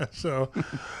 So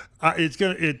it's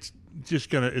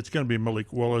gonna be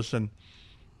Malik Willis,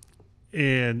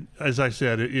 and as I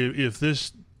said, if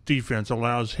this defense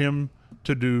allows him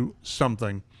to do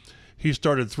something, he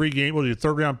started 3 games. Well, the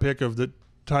 3rd-round pick of the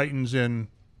Titans in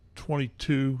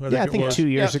 22. I think it was 2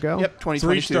 years ago. Yep, 2022.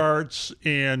 3 starts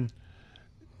and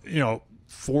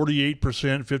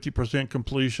 48%, 50%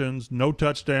 completions, no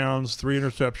touchdowns, 3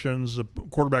 interceptions. The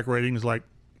quarterback rating is like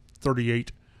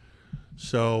 38.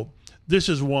 So this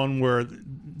is one where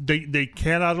they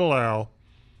cannot allow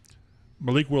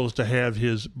Malik Willis to have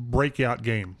his breakout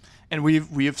game. And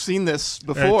we have seen this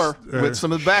before with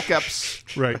some of the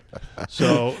backups. Right.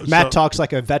 So Matt talks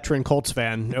like a veteran Colts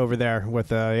fan over there with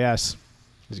his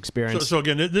experience. So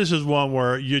again, this is one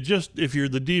where if you're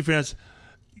the defense,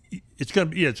 it's gonna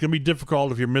be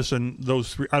difficult if you're missing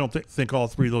those 3. I don't think all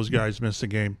 3 of those guys miss the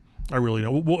game. I really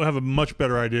don't. We'll have a much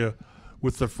better idea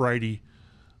with the Friday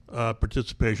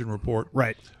participation report.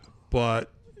 Right.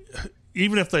 But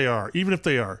even if they are,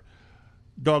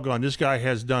 doggone, this guy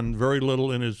has done very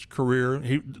little in his career.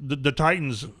 The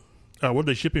Titans, what did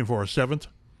they ship him for? A 7th?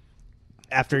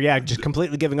 After just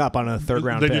completely giving up on a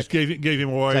 3rd-round pick. They just gave him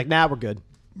away. It's like, now we're good.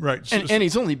 Right. And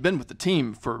he's only been with the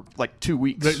team for like 2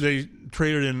 weeks. They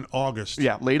traded in August.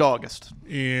 Yeah, late August.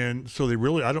 And so they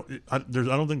really, I don't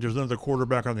think there's another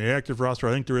quarterback on the active roster.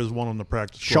 I think there is one on the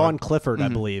practice squad. Sean Clifford, I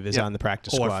believe, is on the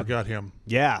practice squad. Oh, I forgot him.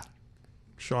 Yeah.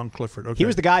 Sean Clifford. Okay. He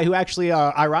was the guy who actually,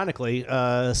 ironically,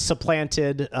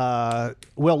 supplanted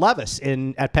Will Levis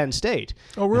at Penn State.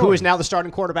 Oh, really? Who is now the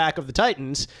starting quarterback of the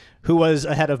Titans, who was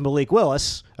ahead of Malik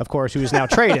Willis, of course, who is now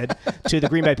traded to the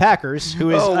Green Bay Packers,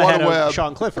 who is ahead of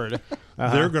Sean Clifford.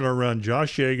 They're going to run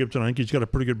Josh Jacobs, and I think he's got a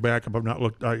pretty good backup.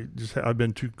 I've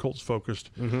been too Colts focused.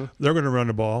 Mm-hmm. They're going to run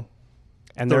the ball.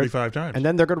 And 35 times. And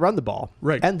then they're going to run the ball.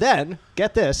 Right. And then,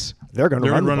 get this, they're going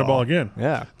to run the ball again.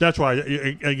 Yeah. That's why,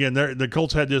 again, the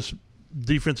Colts had this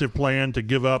defensive plan to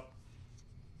give up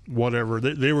whatever.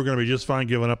 They were going to be just fine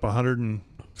giving up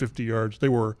 150 yards. They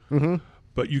were. Mm-hmm.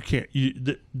 But you can't.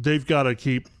 They've got to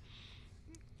keep.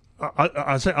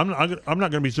 I say I'm not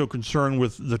going to be so concerned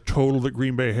with the total that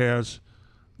Green Bay has.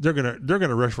 They're going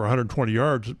to rush for 120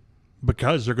 yards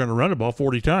because they're going to run the ball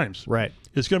 40 times. Right.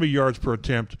 It's going to be yards per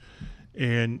attempt.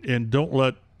 And don't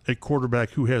let a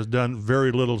quarterback who has done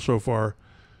very little so far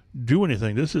do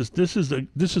anything. This is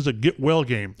a get well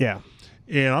game. Yeah.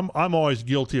 And I'm always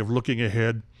guilty of looking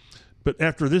ahead, but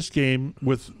after this game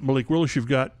with Malik Willis, you've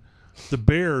got the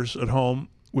Bears at home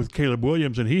with Caleb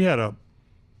Williams, and he had a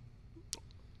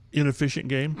inefficient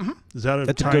game. Mm-hmm. Is that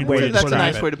that's a good way to That's put a it?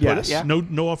 nice way to put it. Yeah.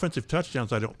 No offensive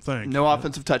touchdowns, I don't think. No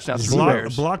offensive touchdowns. For the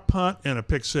Bears. Block punt and a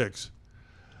pick 6,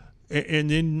 and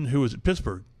then who was it?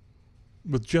 Pittsburgh.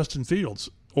 With Justin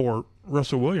Fields or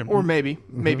Russell Williams. Or maybe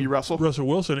Russell. Russell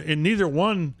Wilson. And neither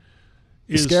one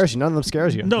scares you. None of them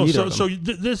scares you. No, Neither so of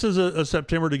them. this is a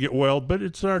September to get well, but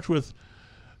it starts with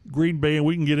Green Bay, and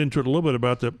we can get into it a little bit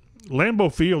about the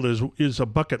Lambeau Field is a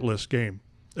bucket list game,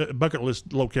 a bucket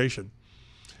list location,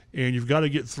 and you've got to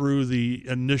get through the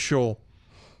initial.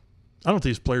 I don't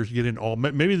think these players get in all.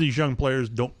 Maybe these young players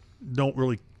don't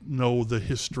really know the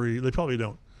history. They probably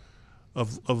don't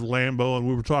of Lambeau. And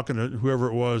we were talking to whoever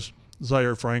it was,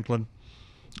 Zaire Franklin,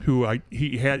 who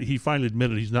he finally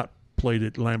admitted he's not played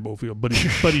at Lambeau Field, but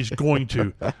he's going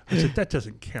to. I said that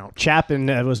doesn't count. Chapin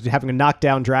was having a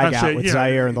knockdown drag out with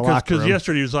Zaire in the locker room. Because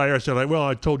yesterday Zaire said,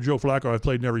 I told Joe Flacco I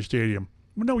played in every stadium.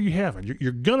 Well, no, you haven't.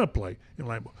 You're gonna play in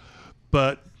Lambeau.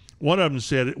 But one of them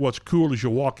said, what's cool is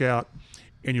you walk out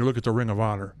and you look at the Ring of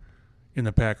Honor in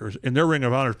the Packers, and their Ring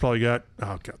of Honor's probably got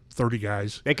 30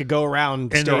 guys. They could go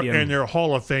around and stadium. They're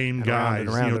Hall of Fame guys,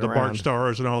 the Bart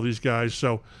Stars and all these guys.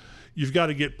 So you've got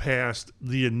to get past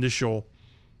the initial,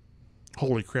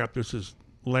 holy crap, this is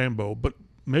Lambeau. But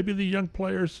maybe the young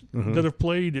players that have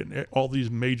played in all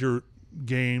these major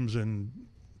games and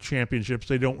championships,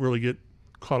 they don't really get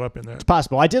caught up in that. It's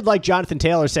possible. I did like Jonathan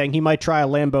Taylor saying he might try a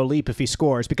Lambeau Leap if he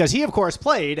scores, because he, of course,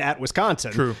 played at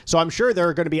Wisconsin. True. So I'm sure there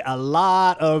are going to be a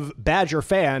lot of Badger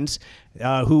fans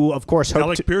who, of course, hope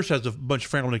Alec Pierce has a bunch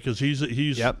of family because he's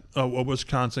a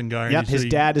Wisconsin guy. Yep, his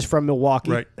dad is from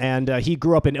Milwaukee, right. And he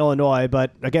grew up in Illinois.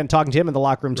 But again, talking to him in the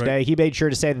locker room today, he made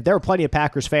sure to say that there were plenty of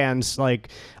Packers fans like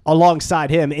alongside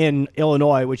him in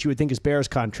Illinois, which you would think is Bears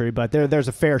country, but there's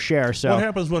a fair share. So what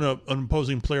happens when an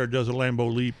opposing player does a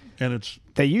Lambeau Leap and it's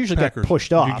they usually Packers? Get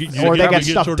pushed off, you or they get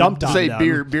stuff dumped on them.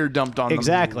 Say beer dumped on them.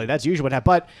 Exactly, that's usually what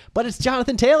happens. But it's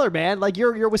Jonathan Taylor, man. Like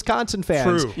you're Wisconsin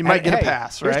fans. True. You might get a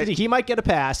pass, right? He might get a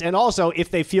pass, and also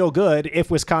if they feel good,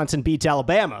 if Wisconsin beats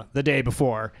Alabama the day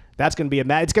before, that's going to be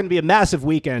it's going to be a massive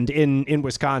weekend in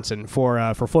Wisconsin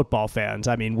for football fans.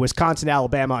 I mean, Wisconsin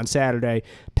Alabama on Saturday,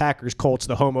 Packers Colts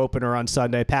the home opener on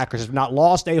Sunday. Packers have not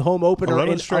lost a home opener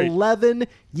in 11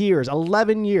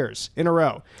 years in a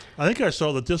row. I think I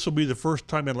saw that this will be the first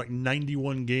time in like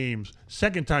 91 games,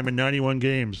 second time in 91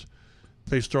 games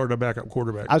they started a backup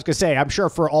quarterback. I was going to say, I'm sure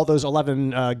for all those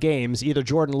 11 games, either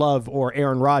Jordan Love or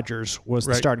Aaron Rodgers was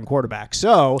the starting quarterback.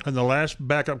 So, and the last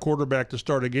backup quarterback to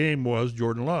start a game was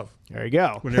Jordan Love. There you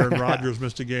go. When Aaron Rodgers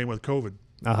missed a game with COVID.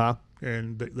 Uh-huh.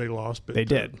 And they lost. But they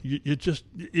did. You just,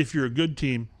 if you're a good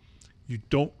team, you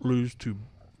don't lose to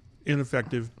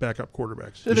ineffective backup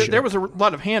quarterbacks. There was a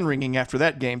lot of hand-wringing after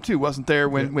that game, too, wasn't there?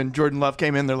 When Jordan Love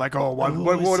came in, they're like, what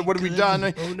have we done?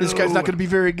 This guy's not going to be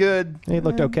very good. He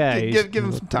looked okay. Give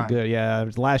him some time. Good, yeah.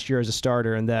 Last year as a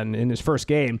starter, and then in his first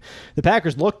game, the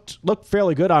Packers looked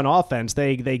fairly good on offense.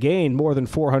 They gained more than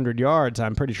 400 yards,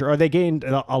 I'm pretty sure. Or they gained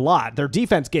a lot. Their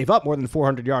defense gave up more than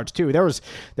 400 yards, too. There was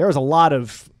a lot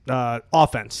of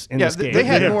offense in this game. They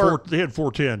had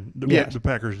 410. The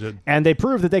Packers did. And they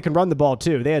proved that they can run the ball,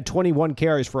 too. They had 21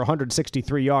 carries for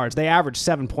 163 yards. They averaged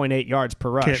 7.8 yards per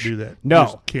rush. Can't do that. No.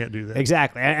 Just can't do that.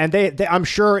 Exactly. And they I'm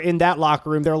sure in that locker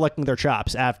room, they're licking their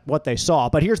chops at what they saw.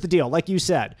 But here's the deal. Like you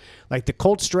said, like the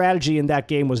Colts' strategy in that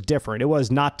game was different. It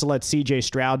was not to let C.J.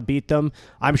 Stroud beat them.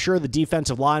 I'm sure the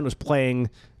defensive line was playing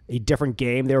a different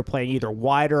game. They were playing either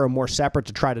wider or more separate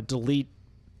to try to delete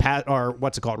or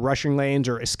rushing lanes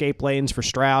or escape lanes for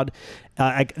Stroud.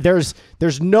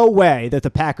 There's no way that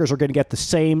the Packers are going to get the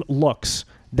same looks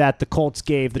that the Colts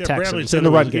gave the Texans in the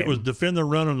run game. It was defend the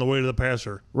run on the way to the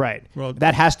passer. Right. Well,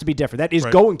 that has to be different. That is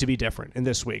going to be different in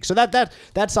this week. So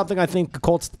that's something I think the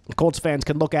Colts fans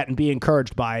can look at and be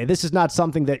encouraged by. This is not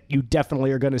something that you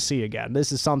definitely are going to see again.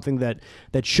 This is something that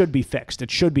should be fixed. It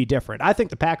should be different. I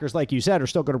think the Packers, like you said, are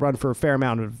still going to run for a fair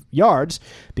amount of yards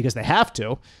because they have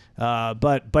to.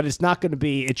 But it's not going to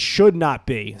be. It should not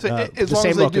be the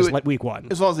same look as week one.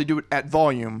 As long as they do it at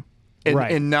volume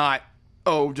and not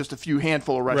just a few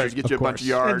handful of rushes get you a bunch of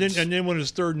yards. And then when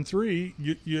it's 3rd and 3,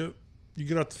 you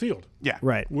get off the field. Yeah,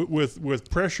 right. With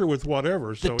pressure, with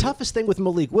whatever. The toughest thing with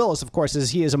Malik Willis, of course, is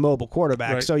he is a mobile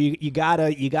quarterback. Right. So you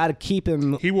gotta keep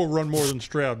him. He will run more than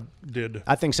Stroud did.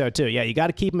 I think so too. Yeah, you got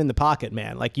to keep him in the pocket,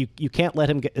 man. Like you can't let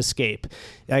him escape.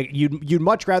 You'd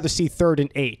much rather see 3rd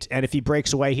and 8, and if he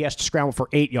breaks away, he has to scramble for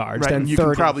 8 yards. Right, Then you 3rd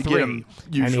can probably and 3, get him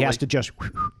usually. And he has to just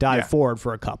dive forward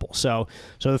for a couple. So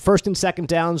the 1st and 2nd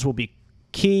downs will be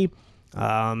key.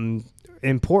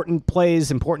 Important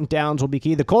plays, important downs will be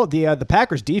key. The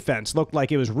Packers defense looked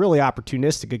like it was really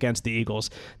opportunistic against the Eagles.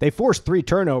 They forced 3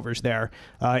 turnovers there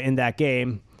in that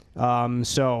game.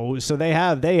 So they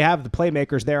have the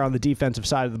playmakers there on the defensive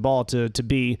side of the ball to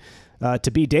be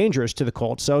to be dangerous to the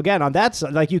Colts. So again, on that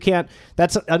side, like, you can't.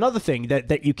 That's another thing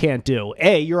that you can't do.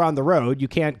 A, you're on the road. You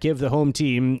can't give the home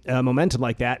team momentum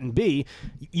like that, and B,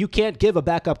 you can't give a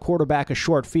backup quarterback a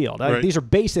short field. Right. These are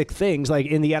basic things like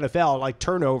in the NFL, like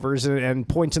turnovers and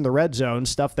points in the red zone,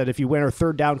 stuff that if you win, or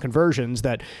third down conversions,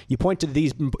 that you point to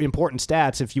these important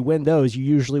stats. If you win those, you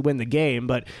usually win the game.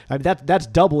 But I mean, that's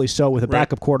doubly so with a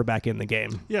backup quarterback in the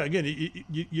game. Yeah, again,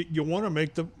 you want to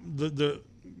make the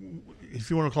if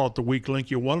you want to call it the weak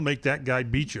link, you want to make that guy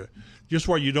beat you. Just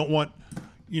why you don't want,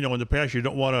 in the past, you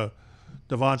don't want a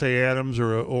Devontae Adams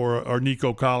or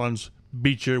Nico Collins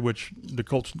beat you, which the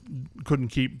Colts couldn't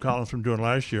keep Collins from doing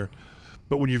last year.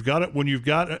 But when you've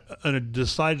got a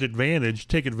decided advantage,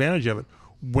 take advantage of it.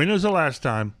 When is the last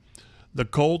time the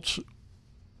Colts,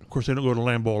 of course they don't go to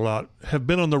Lambeau a lot, have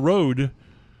been on the road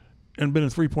and been a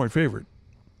 3-point favorite?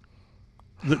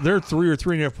 They're 3 or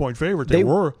 3.5 point favorite.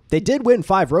 They did win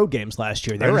 5 road games last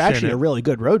year. They were actually a really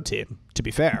good road team, to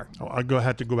be fair. I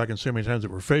have to go back and see how many times they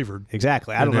were favored.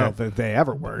 Exactly. I don't know if they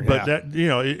ever were. But that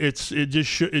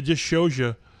it just shows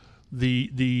you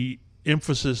the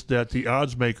emphasis that the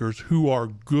odds makers, who are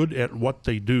good at what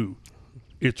they do,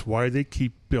 it's why they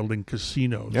keep building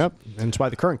casinos. Yep, and it's why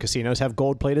the current casinos have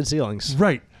gold-plated ceilings.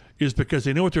 Right, is because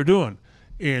they know what they're doing,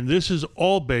 and this is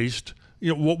all based.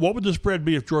 What would the spread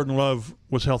be if Jordan Love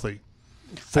was healthy?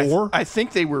 4? I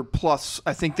think they were plus.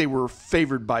 I think they were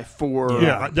favored by 4.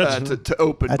 Yeah, to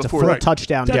open. That's before a full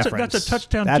touchdown difference. That's a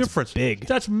touchdown difference. Big.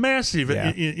 That's massive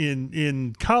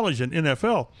in college and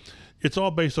NFL. It's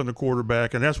all based on the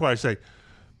quarterback, and that's why I say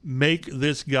make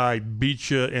this guy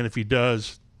beat you, and if he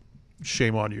does,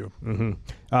 shame on you.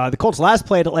 Mm-hmm. The Colts last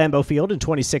played at Lambeau Field in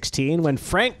 2016 when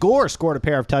Frank Gore scored a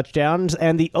pair of touchdowns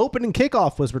and the opening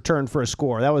kickoff was returned for a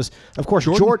score. That was, of course,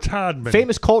 Todman.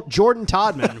 Famous Colt Jordan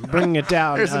Todman bringing it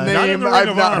down. There's a name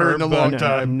I've not heard in a long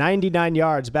time. 99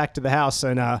 yards back to the house,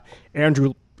 and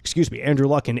Andrew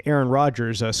Luck and Aaron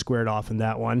Rodgers squared off in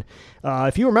that one.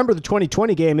 If you remember the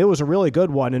 2020 game, it was a really good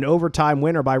one, an overtime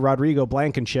winner by Rodrigo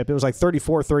Blankenship. It was like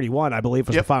 34-31, I believe,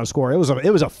 was the final score. It was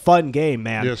a fun game,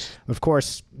 man. Yes. Of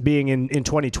course, being in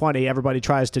 2020, everybody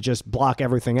tries to just block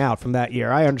everything out from that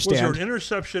year. I understand. Was there an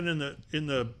interception in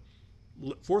the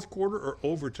fourth quarter or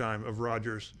overtime of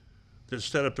Rodgers that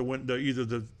set up to win either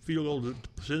the field goal to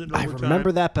send it in overtime? I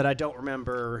remember that, but I don't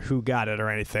remember who got it or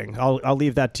anything. I'll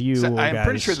leave that to you. So I'm guys.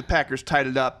 pretty sure the Packers tied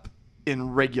it up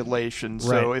in regulation.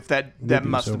 So if that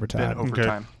must have been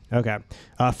overtime. Okay.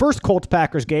 First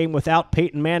Colts-Packers game without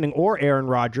Peyton Manning or Aaron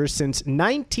Rodgers since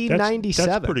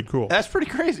 1997. That's pretty cool. That's pretty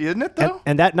crazy, isn't it, though?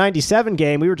 And that 97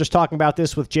 game, we were just talking about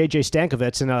this with J.J.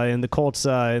 Stankovitz in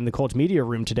the Colts media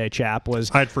room today, chap.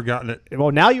 I'd forgotten it.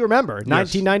 Well, now you remember.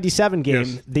 1997 game,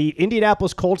 Yes. The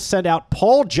Indianapolis Colts sent out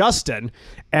Paul Justin,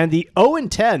 and the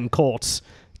 0-10 Colts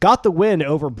got the win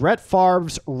over Brett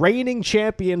Favre's reigning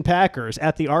champion Packers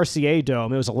at the RCA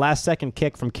Dome. It was a last-second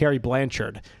kick from Kerry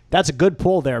Blanchard. That's a good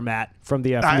pull there, Matt, from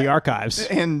the archives.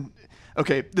 And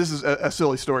okay, this is a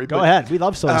silly story. Go ahead. We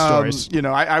love silly stories.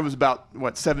 I was about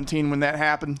 17 when that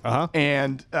happened,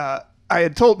 and I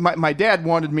had told my dad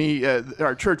wanted me.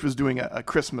 Our church was doing a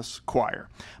Christmas choir.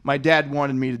 My dad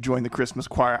wanted me to join the Christmas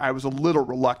choir. I was a little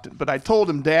reluctant, but I told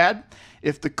him, Dad,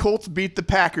 if the Colts beat the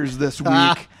Packers this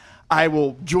week, I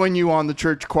will join you on the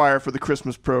church choir for the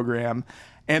Christmas program.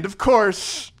 And of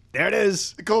course, there it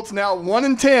is. The Colts now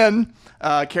 1-10.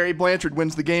 Kerry Blanchard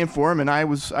wins the game for him, and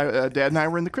Dad and I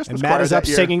were in the Christmas choir. And Matt is up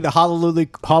singing the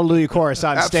Hallelujah chorus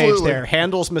on stage there.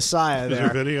 Handel's Messiah there. Is there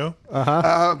a video?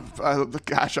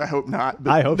 Gosh, I hope not.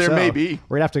 But I hope there may be.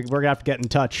 We're gonna have to get in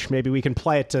touch. Maybe we can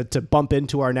play it to bump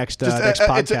into our next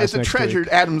podcast. It's a treasured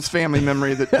Adams family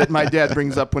memory that my dad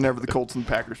brings up whenever the Colts and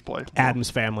Packers play.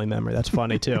 Adams family memory. That's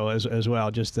funny too, as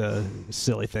well. Just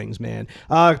silly things, man.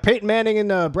 Peyton Manning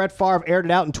and Brett Favre aired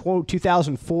it out in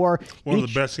 2004. One of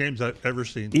the best games I've ever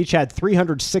seen. Each had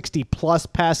 360 plus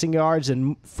passing yards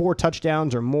and 4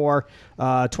 touchdowns or more.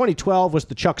 2012 was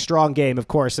the Chuck Strong game, of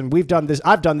course, and we've done this.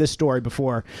 I've done this story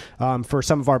before for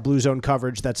some of our Blue Zone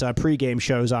coverage. That's pregame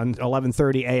shows on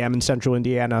 11:30 a.m. in Central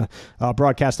Indiana,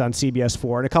 broadcast on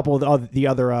CBS4, and a couple of the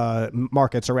other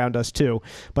markets around us too.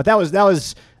 But that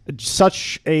was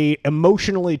such a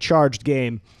emotionally charged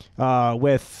game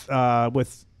with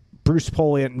Bruce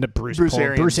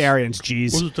Arians.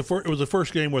 Jeez. It was the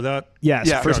first game without.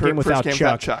 Yes, first game without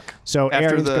Chuck. So after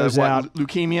Arians goes out.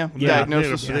 Leukemia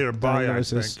diagnosis. They had a bye,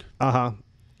 diagnosis. I think.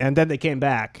 And then they came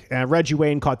back. Reggie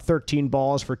Wayne caught 13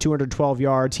 balls for 212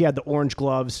 yards. He had the orange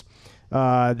gloves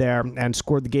there and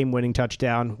scored the game-winning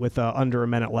touchdown with under a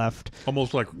minute left.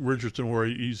 Almost like Richardson, where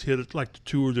he's hit it like the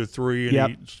 2 or the 3,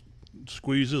 and he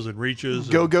squeezes and reaches.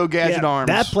 Go gadget arms.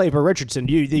 That play for Richardson,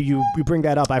 you bring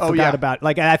that up. I forgot about.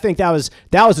 Like, I think that was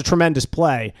a tremendous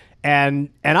play. And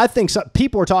I think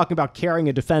people are talking about carrying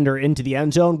a defender into the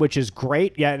end zone, which is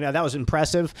great. Yeah, no, that was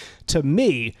impressive. To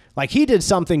me, like, he did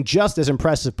something just as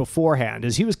impressive beforehand,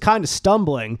 as he was kind of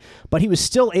stumbling, but he was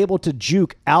still able to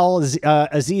juke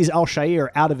Azeez Al-Shaair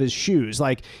out of his shoes.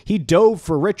 Like, he dove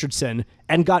for Richardson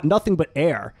and got nothing but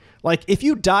air. Like, if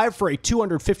you dive for a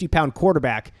 250-pound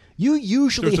quarterback, you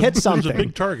usually hit something. There's a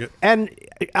big target. And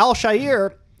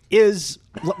Al-Shaair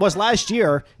was last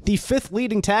year the 5th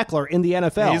leading tackler in the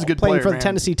NFL. He's a good playing player, for the man.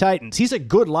 Tennessee Titans. He's a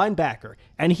good linebacker,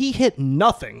 and he hit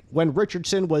nothing when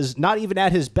Richardson was not even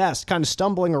at his best, kind of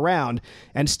stumbling around,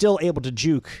 and still able to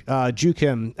juke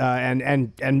him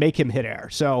and make him hit air.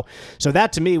 So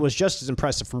that to me was just as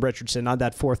impressive from Richardson on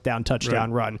that 4th down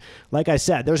touchdown run. Like I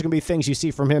said, there's going to be things you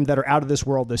see from him that are out of this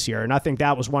world this year, and I think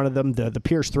that was one of them. The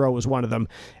Pierce throw was one of them,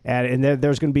 and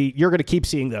there's going to be, you're going to keep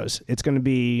seeing those. It's going to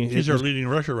be. He's our leading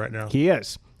rusher right now. He is.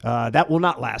 That will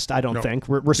not last, I don't think.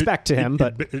 Respect to him,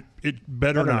 but it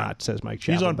better not, says Mike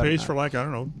Chappell. He's on pace for, like, I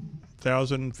don't know,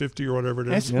 1,050 or whatever it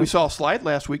is. We saw a slide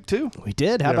last week too. We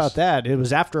did. How about that? It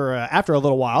was after a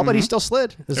little while, but he still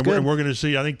slid. And we're going to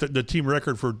see. I think the team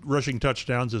record for rushing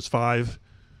touchdowns is 5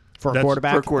 for a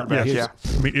quarterback. For a quarterback, yeah.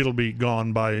 I mean, it'll be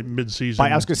gone by midseason.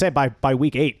 I was going to say by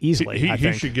week 8 easily.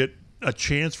 He should get a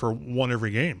chance for one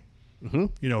every game.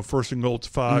 You know, 1st and goal to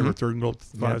 5 or 3rd and goal to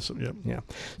 5. So, yeah.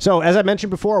 So, as I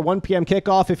mentioned before, 1 p.m.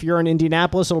 kickoff. If you're in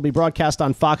Indianapolis, it'll be broadcast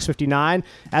on Fox 59.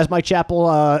 As Mike Chappell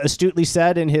astutely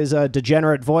said in his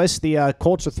degenerate voice, the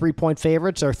Colts are 3-point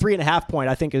favorites, or 3.5-point,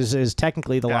 I think is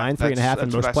technically the line, 3.5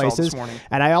 in most places.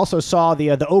 And I also saw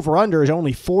the over-under is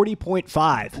only 40.5,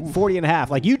 40.5.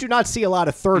 Like, you do not see a lot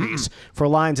of 30s for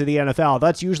lines in the NFL.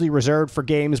 That's usually reserved for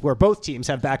games where both teams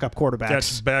have backup quarterbacks.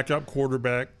 That's backup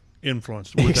quarterback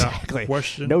influence without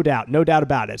question. No doubt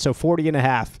about it. So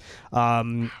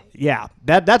 40.5. Yeah,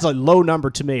 that's a low number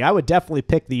to me. I would definitely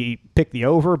pick the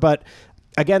over, but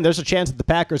again, there's a chance that the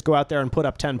Packers go out there and put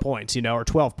up 10 points, or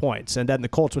 12 points, and then the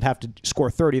Colts would have to score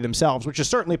 30 themselves, which is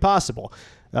certainly possible.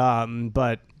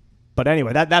 But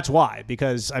anyway, that's why,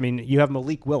 because I mean, you have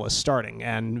Malik Willis starting,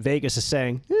 and Vegas is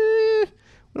saying, we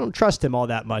don't trust him all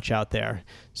that much out there.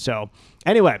 So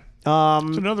anyway.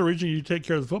 It's another reason you take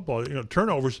care of the football.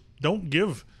 Turnovers don't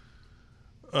give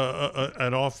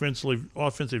an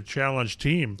offensive challenged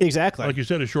team. Exactly. Like you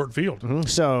said, a short field. Mm-hmm.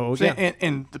 So yeah.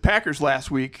 And the Packers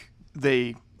last week,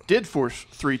 they did force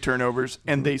 3 turnovers,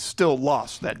 and they still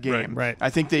lost that game. Right. I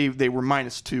think they were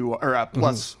 -2 or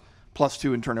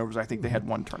 +2 in turnovers. I think they had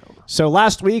 1 turnover. So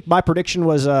last week, my prediction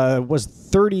was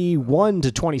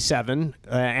 31-27,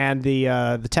 and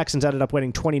the Texans ended up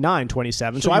winning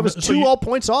 29-27. So I was 2 all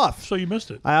points off. So you missed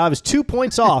it. I was 2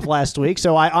 points off last week.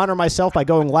 So I honor myself by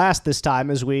going last this time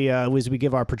as we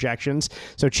give our projections.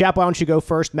 So Chap, why don't you go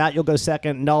first? Matt, you'll go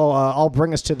second, and I'll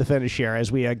bring us to the finish here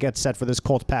as we get set for this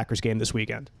Colts-Packers game this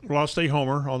weekend. Well, I'll stay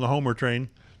Homer on the Homer train.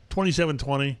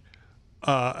 27-20.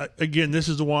 Again, this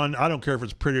is the one. I don't care if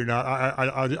it's pretty or not.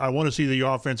 I want to see the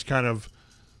offense kind of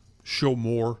show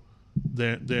more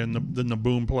than the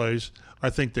boom plays.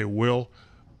 I think they will,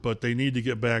 but they need to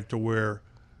get back to where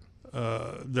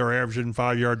they're averaging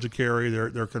 5 yards a carry.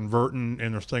 They're converting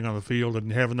and they're staying on the field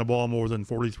and having the ball more than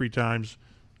 43 times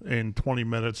in 20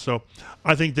 minutes. So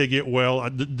I think they get well.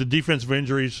 The defensive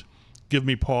injuries give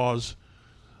me pause,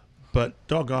 but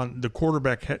doggone, the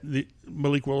quarterback,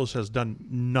 Malik Willis, has done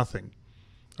nothing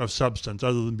of substance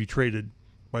other than be traded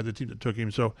by the team that took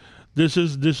him. So this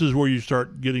is where you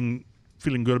start feeling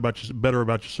good better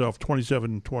about yourself.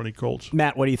 27-20 Colts.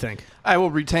 Matt, what do you think? I will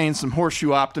retain some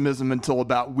horseshoe optimism until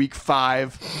about week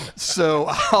 5. So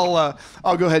I'll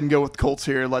go ahead and go with Colts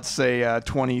here. Let's say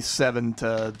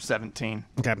 27-17.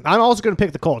 Okay, I'm also going to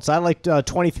pick the Colts. I like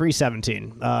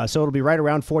 23-17. So it'll be right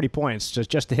around 40 points,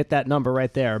 just to hit that number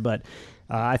right there. But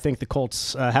I think the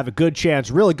Colts have a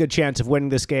really good chance of winning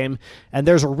this game. And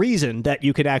there's a reason that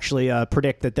you could actually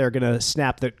predict that they're going to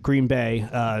snap the Green Bay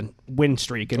win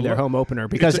streak in their home opener,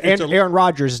 because Aaron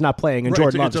Rodgers is not playing and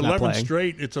Jordan Love's not playing. It's 11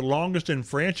 straight. It's the longest in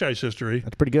franchise history.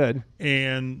 That's pretty good.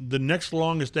 And the next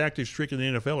longest active streak in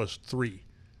the NFL is 3.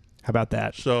 How about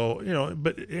that? So,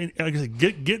 but like I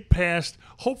said, get past.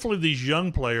 Hopefully these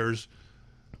young players,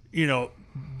 they don't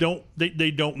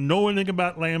know anything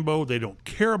about Lambeau. They don't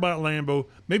care about Lambeau.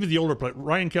 Maybe the older player,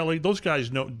 Ryan Kelly, those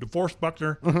guys know. DeForest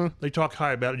Buckner, they talk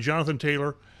high about it. Jonathan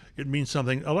Taylor, it means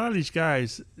something. A lot of these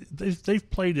guys, they've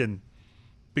played in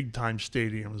big time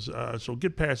stadiums. So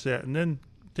get past that and then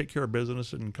take care of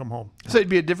business and come home. So it'd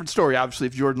be a different story, obviously,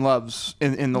 if Jordan Love's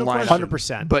in the lineup.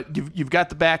 100%. But you've got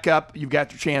the backup. You've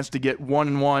got your chance to get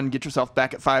 1-1, get yourself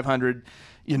back at 500.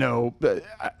 You know,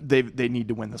 they need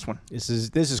to win this one. This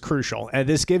is crucial, and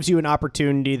this gives you an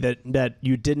opportunity that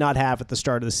you did not have at the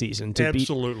start of the season. To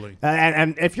Absolutely.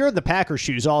 And if you're in the Packers'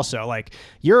 shoes, also, like,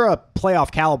 you're a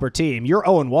playoff caliber team. You're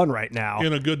 0-1 right now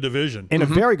In a good division. in a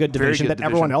very good division good that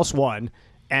everyone else won.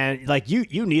 And like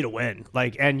you need a win,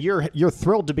 like, and you're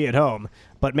thrilled to be at home,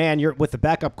 but man, you're with the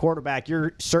backup quarterback,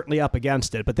 you're certainly up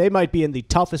against it. But they might be in the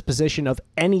toughest position of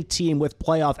any team with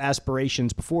playoff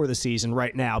aspirations before the season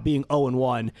right now, being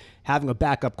 0-1, having a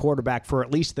backup quarterback for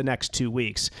at least the next 2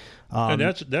 weeks. And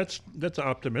that's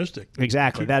optimistic.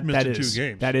 Exactly. That is 2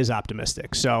 games. That is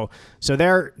optimistic. So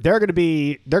they're going to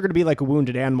be like a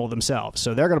wounded animal themselves.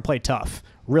 So they're going to play tough,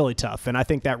 really tough. And I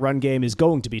think that run game is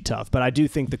going to be tough. But I do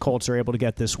think the Colts are able to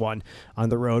get this one on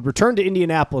the road. Return to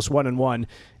Indianapolis 1-1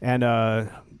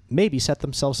 and maybe set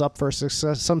themselves up for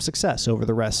some success over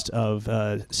the rest of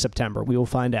September. We will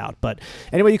find out. But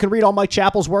anyway, you can read all Mike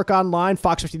Chappell's work online,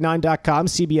 fox59.com,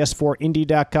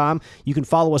 cbs4indy.com. You can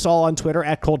follow us all on Twitter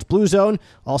at Colts Blue Zone.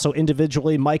 Also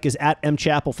individually, Mike is at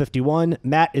mchappell51.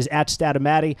 Matt is at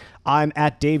Statomatti. I'm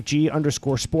at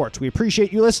DaveG_sports. We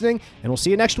appreciate you listening, and we'll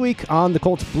see you next week on the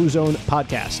Colts Blue Zone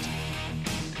podcast.